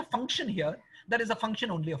a function here that is a function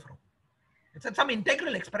only of rho. It's some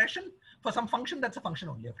integral expression for some function that's a function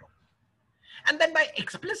only of rho. And then by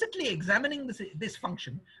explicitly examining this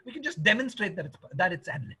function, we can just demonstrate that it's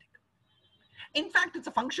analytic. In fact, it's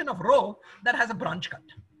a function of rho that has a branch cut.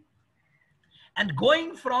 And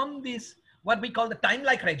going from this, what we call the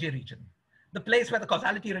time-like Regge region, the place where the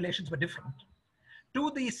causality relations were different,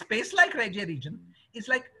 to the space-like Regge region is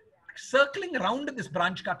like circling around this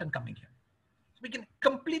branch cut and coming here. So we can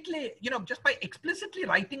completely, just by explicitly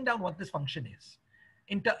writing down what this function is,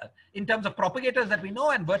 in terms of propagators that we know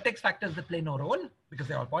and vertex factors that play no role because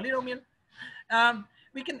they're all polynomial,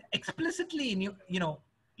 we can explicitly,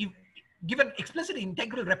 give an explicit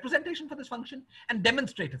integral representation for this function and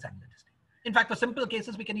demonstrate its analyticity. In fact, for simple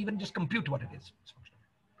cases, we can even just compute what it is.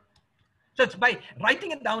 So it's by writing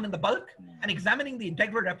it down in the bulk and examining the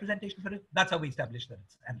integral representation for it, that's how we establish that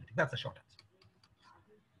it's analytic. That's the short answer.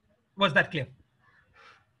 Was that clear?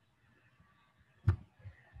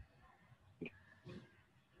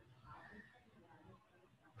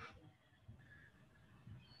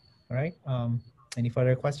 All right. Any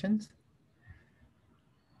further questions?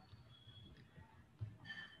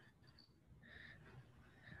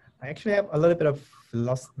 I actually have a little bit of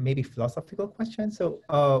maybe philosophical question. So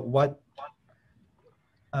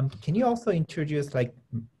can you also introduce like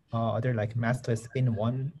other like massless spin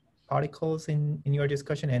 1 particles in your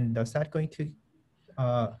discussion? And does that going to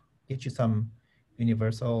get you some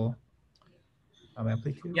universal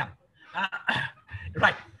amplitude? Yeah,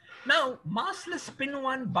 right. Now, massless spin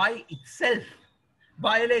 1 by itself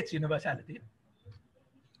violates universality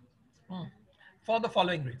for the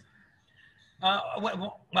following reason.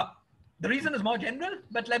 Well, the reason is more general,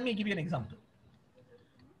 but let me give you an example.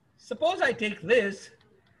 Suppose I take this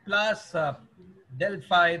plus del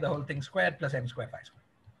phi, the whole thing squared, plus m square phi squared.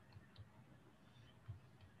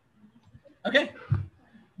 Okay,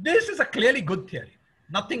 this is a clearly good theory.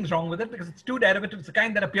 Nothing's wrong with it because it's two derivatives, the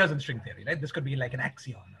kind that appears in string theory, right? This could be like an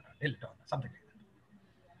axion or a dilaton or something like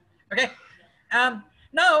that. Okay,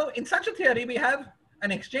 now in such a theory, we have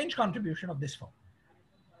an exchange contribution of this form.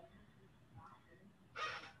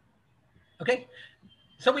 Okay,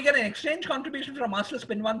 so we get an exchange contribution from a massless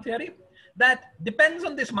spin 1 theory that depends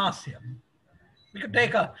on this mass here. We could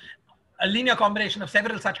take a linear combination of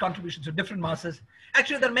several such contributions with different masses.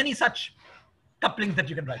 Actually, there are many such couplings that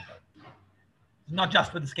you can write down, not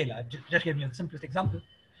just with the scalar. I've just given you the simplest example.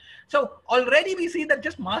 So already we see that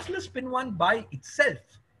just massless spin 1 by itself,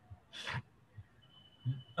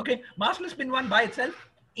 okay, massless spin 1 by itself,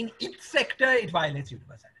 in its sector, it violates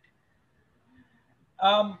universality.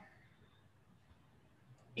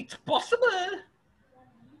 It's possible.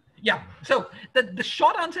 Yeah, so the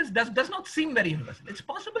short answer is does not seem very universal. It's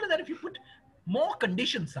possible that if you put more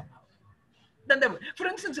conditions somehow, then there, for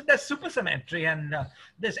instance, if there's supersymmetry and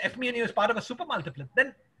this F mu nu is part of a supermultiplet,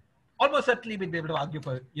 then almost certainly we'd be able to argue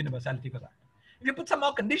for universality for that. If you put some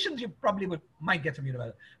more conditions, you probably might get some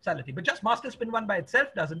universality. But just massless spin 1 by itself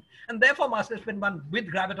doesn't, and therefore massless spin 1 with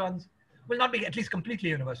gravitons will not be at least completely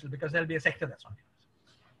universal because there'll be a sector that's not universal.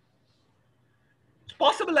 It's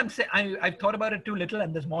possible I've thought about it too little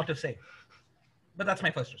and there's more to say, but that's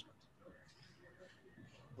my first response.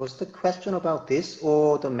 Was the question about this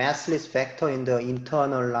or the massless vector in the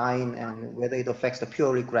internal line and whether it affects the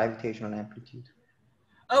purely gravitational amplitude?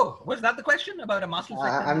 Oh, was that the question about a massless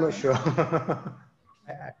vector? I'm not sure.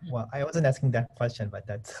 Well, I wasn't asking that question, but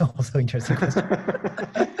that's also an interesting question.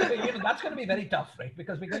 That's going to be very tough, right?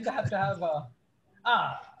 Because we're going to have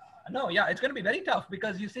it's going to be very tough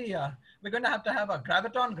because you see, we're going to have a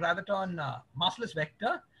graviton massless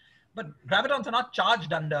vector, but gravitons are not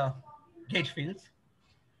charged under gauge fields.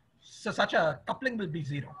 So such a coupling will be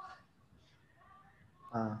zero.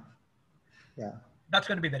 Yeah. That's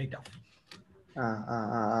going to be very tough.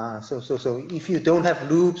 So if you don't have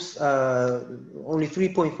loops, only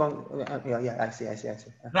 3.1. Yeah, I see.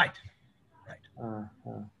 Right.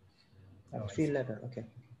 Three level. Okay.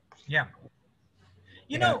 Yeah.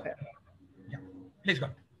 Yeah. Please go.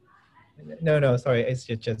 No, sorry. It's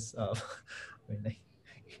just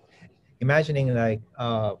imagining like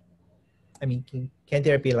I mean, can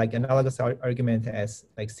there be like analogous argument as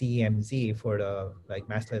like CEMZ for the like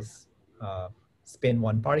massless spin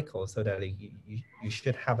 1 particle, so that like, you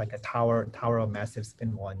should have like a tower of massive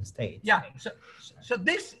spin 1 state? Yeah. So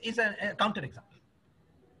this is a counterexample,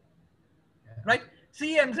 right?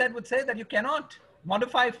 CEMZ would say that you cannot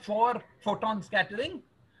modify for photon scattering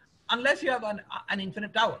unless you have an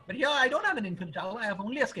infinite tower. But here I don't have an infinite tower. I have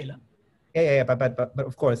only a scalar. Yeah, but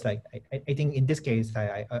of course, like I think in this case,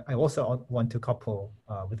 I also want to couple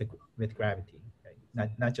with gravity,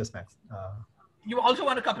 right? Not just max. You also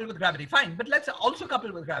want to couple with gravity, fine. But let's also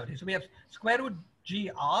couple with gravity. So we have square root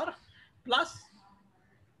GR plus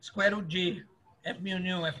square root G F mu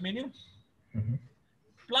nu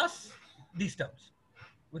plus these terms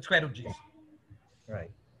with square root G's. Right.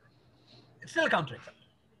 It's still a counterexample.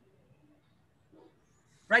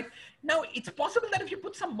 Right? Now, it's possible that if you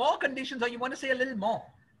put some more conditions or you want to say a little more,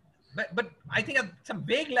 but I think at some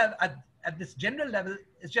vague level, at this general level,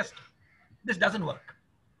 it's just, this doesn't work.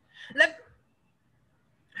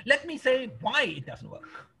 Let me say why it doesn't work.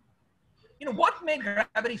 What made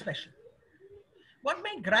gravity special? What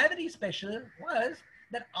made gravity special was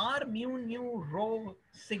that R mu nu rho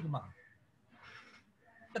sigma.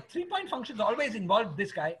 The 3-point functions always involved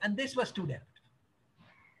this guy, and this was 2 derivative.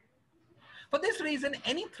 For this reason,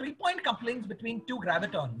 any 3-point couplings between two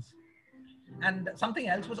gravitons and something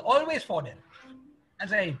else was always 4 derivative,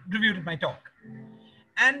 as I reviewed in my talk.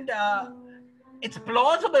 And it's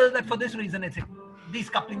plausible that for this reason, these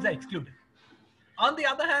couplings are excluded. On the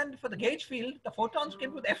other hand, for the gauge field, the photons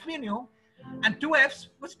came with F mu nu, and 2Fs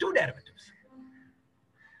was 2 derivatives.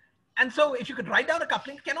 And so if you could write down a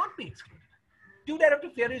coupling, it cannot be excluded. 2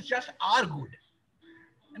 derivative theories just are good.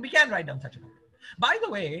 And we can write down such a coupling. By the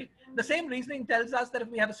way, The same reasoning tells us that if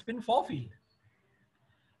we have a spin 4 field,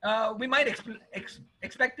 we might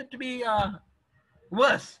expect it to be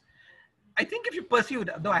worse. I think if you pursued,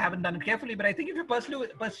 though I haven't done it carefully, but I think if you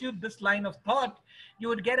pursued this line of thought, you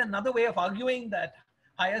would get another way of arguing that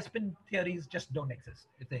higher spin theories just don't exist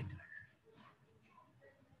if they interact.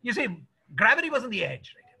 You see, gravity was on the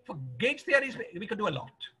edge. Right? For gauge theories, we could do a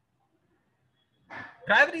lot.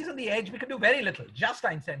 Gravity is on the edge. We could do very little, just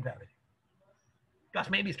Einstein gravity, plus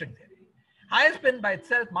maybe string theory. Higher spin by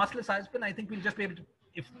itself, massless higher spin, I think we'll just be able to,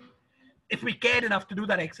 if we cared enough to do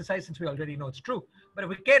that exercise, since we already know it's true, but if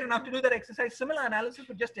we cared enough to do that exercise, similar analysis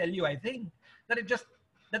would just tell you, I think, that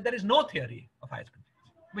there is no theory of higher spin,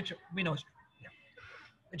 which we know is true, yeah,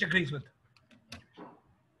 which agrees with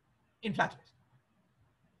in flat space.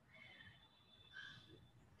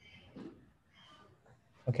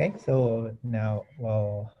 Okay, so now,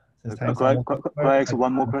 well, this time could I ask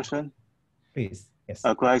one more question? Please, yes.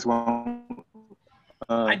 Could I ask one?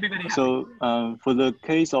 I'd be very happy. So for the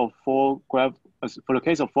case of four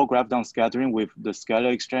graviton scattering with the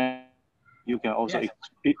scalar exchange, you can also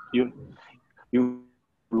you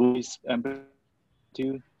release amplitude.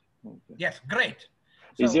 Okay. Yes, great.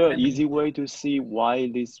 Is there an easy way to see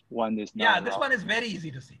why this one is not? Yeah, this one is very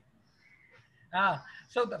easy to see.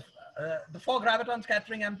 So the 4 graviton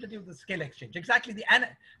scattering amplitude, the scalar exchange, exactly.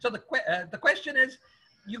 So the question is,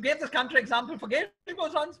 you gave this counterexample for gauge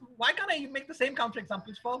bosons. Why can't I make the same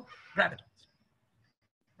counterexamples for gravitons?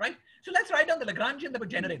 Right? So let's write down the Lagrangian that would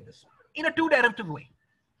generate this in a 2-derivative way.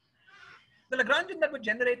 The Lagrangian that would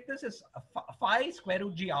generate this is phi square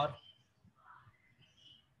root gr.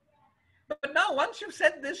 But now, once you've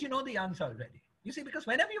said this, you know the answer already. You see, because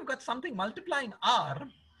whenever you've got something multiplying r,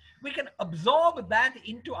 we can absorb that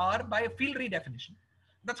into r by a field redefinition.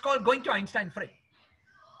 That's called going to Einstein frame.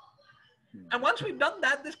 And once we've done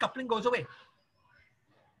that, this coupling goes away.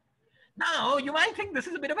 Now, you might think this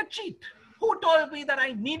is a bit of a cheat. Who told me that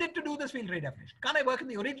I needed to do this field redefinition? Can't I work in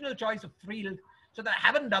the original choice of field so that I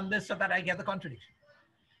haven't done this so that I get the contradiction?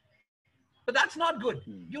 But that's not good.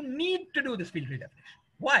 You need to do this field redefinition.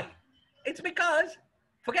 Why? It's because,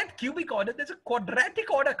 forget cubic order, there's a quadratic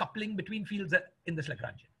order coupling between fields in this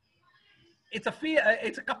Lagrangian. It's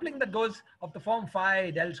a coupling that goes of the form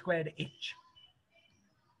phi del squared h.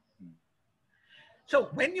 So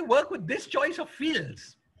when you work with this choice of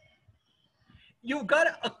fields, you've got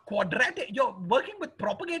a quadratic, you're working with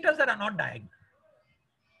propagators that are not diagonal.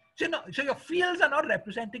 So your fields are not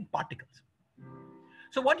representing particles.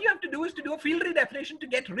 So what you have to do is to do a field redefinition to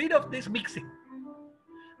get rid of this mixing.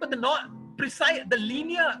 But the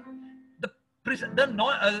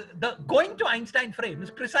going to Einstein frame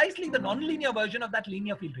is precisely the nonlinear version of that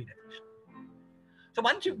linear field redefinition. So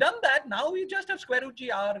once you've done that, now we just have square root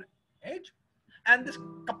gr h. And this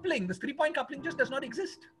coupling, this 3-point coupling just does not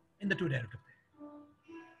exist in the 2-derivative.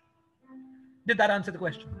 Did that answer the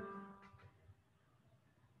question?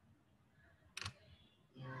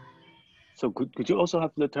 So could you also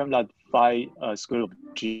have the term like phi square root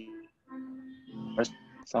of g?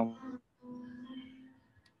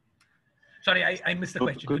 Sorry, I missed the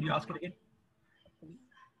question. Could you ask it again?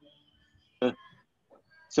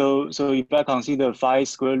 So if I consider phi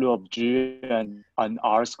square root of g and an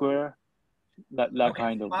r square, that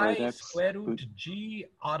kind of vertex. Phi square root g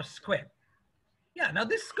r square. Yeah, now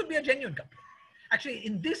this could be a genuine coupling. Actually,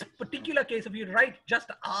 in this particular case, if you write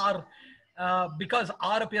just r, because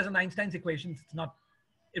r appears in Einstein's equations,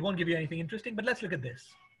 it won't give you anything interesting. But let's look at this.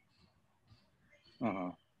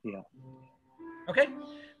 Yeah. Okay,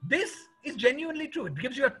 this is genuinely true. It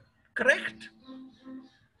gives you a correct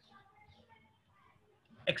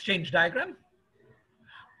exchange diagram,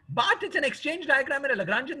 but it's an exchange diagram in a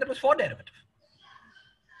Lagrangian that was 4-derivative.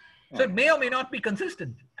 So it may or may not be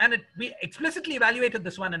consistent. And we explicitly evaluated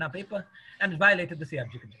this one in our paper and it violated the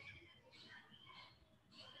CRG conjecture.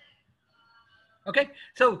 Okay,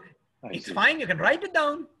 so it's fine. You can write it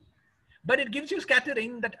down, but it gives you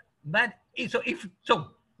scattering so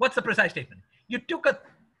what's the precise statement? You took a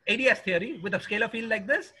ADS theory with a scalar field like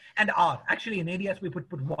this and R. Actually, in ADS, we put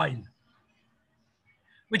while,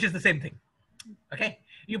 which is the same thing. Okay,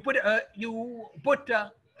 you put that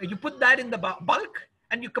in the bulk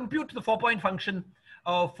and you compute the 4-point function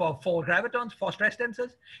of 4 gravitons, 4 stress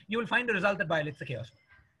tensors. You will find a result that violates the chaos.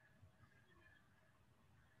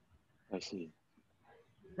 I see.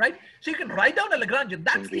 Right? So you can write down a Lagrangian.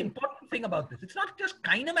 That's the important thing about this. It's not just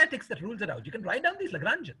kinematics that rules it out. You can write down these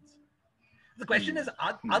Lagrangians. The question is,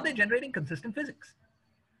 are they generating consistent physics?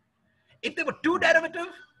 If they were 2-derivative,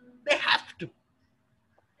 they have to.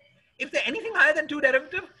 If they're anything higher than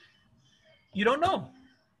 2-derivative, you don't know.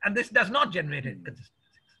 And this does not generate consistent physics.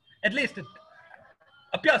 At least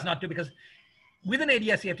appears not to, because within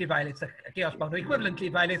ADS-CFT violates the chaos boundary. Equivalently,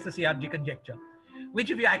 it violates the CRG conjecture, which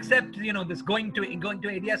if you accept, this going to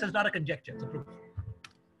ADS is not a conjecture, it's a proof.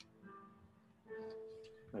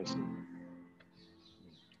 I see.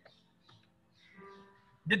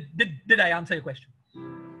 Did I answer your question?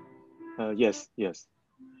 Yes, yes.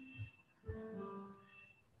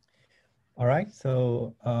 All right,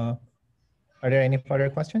 so are there any further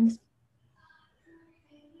questions?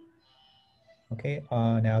 Okay,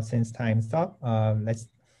 now since time's up, let's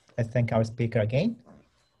thank our speaker again.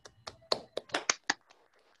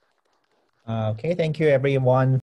 Okay, thank you everyone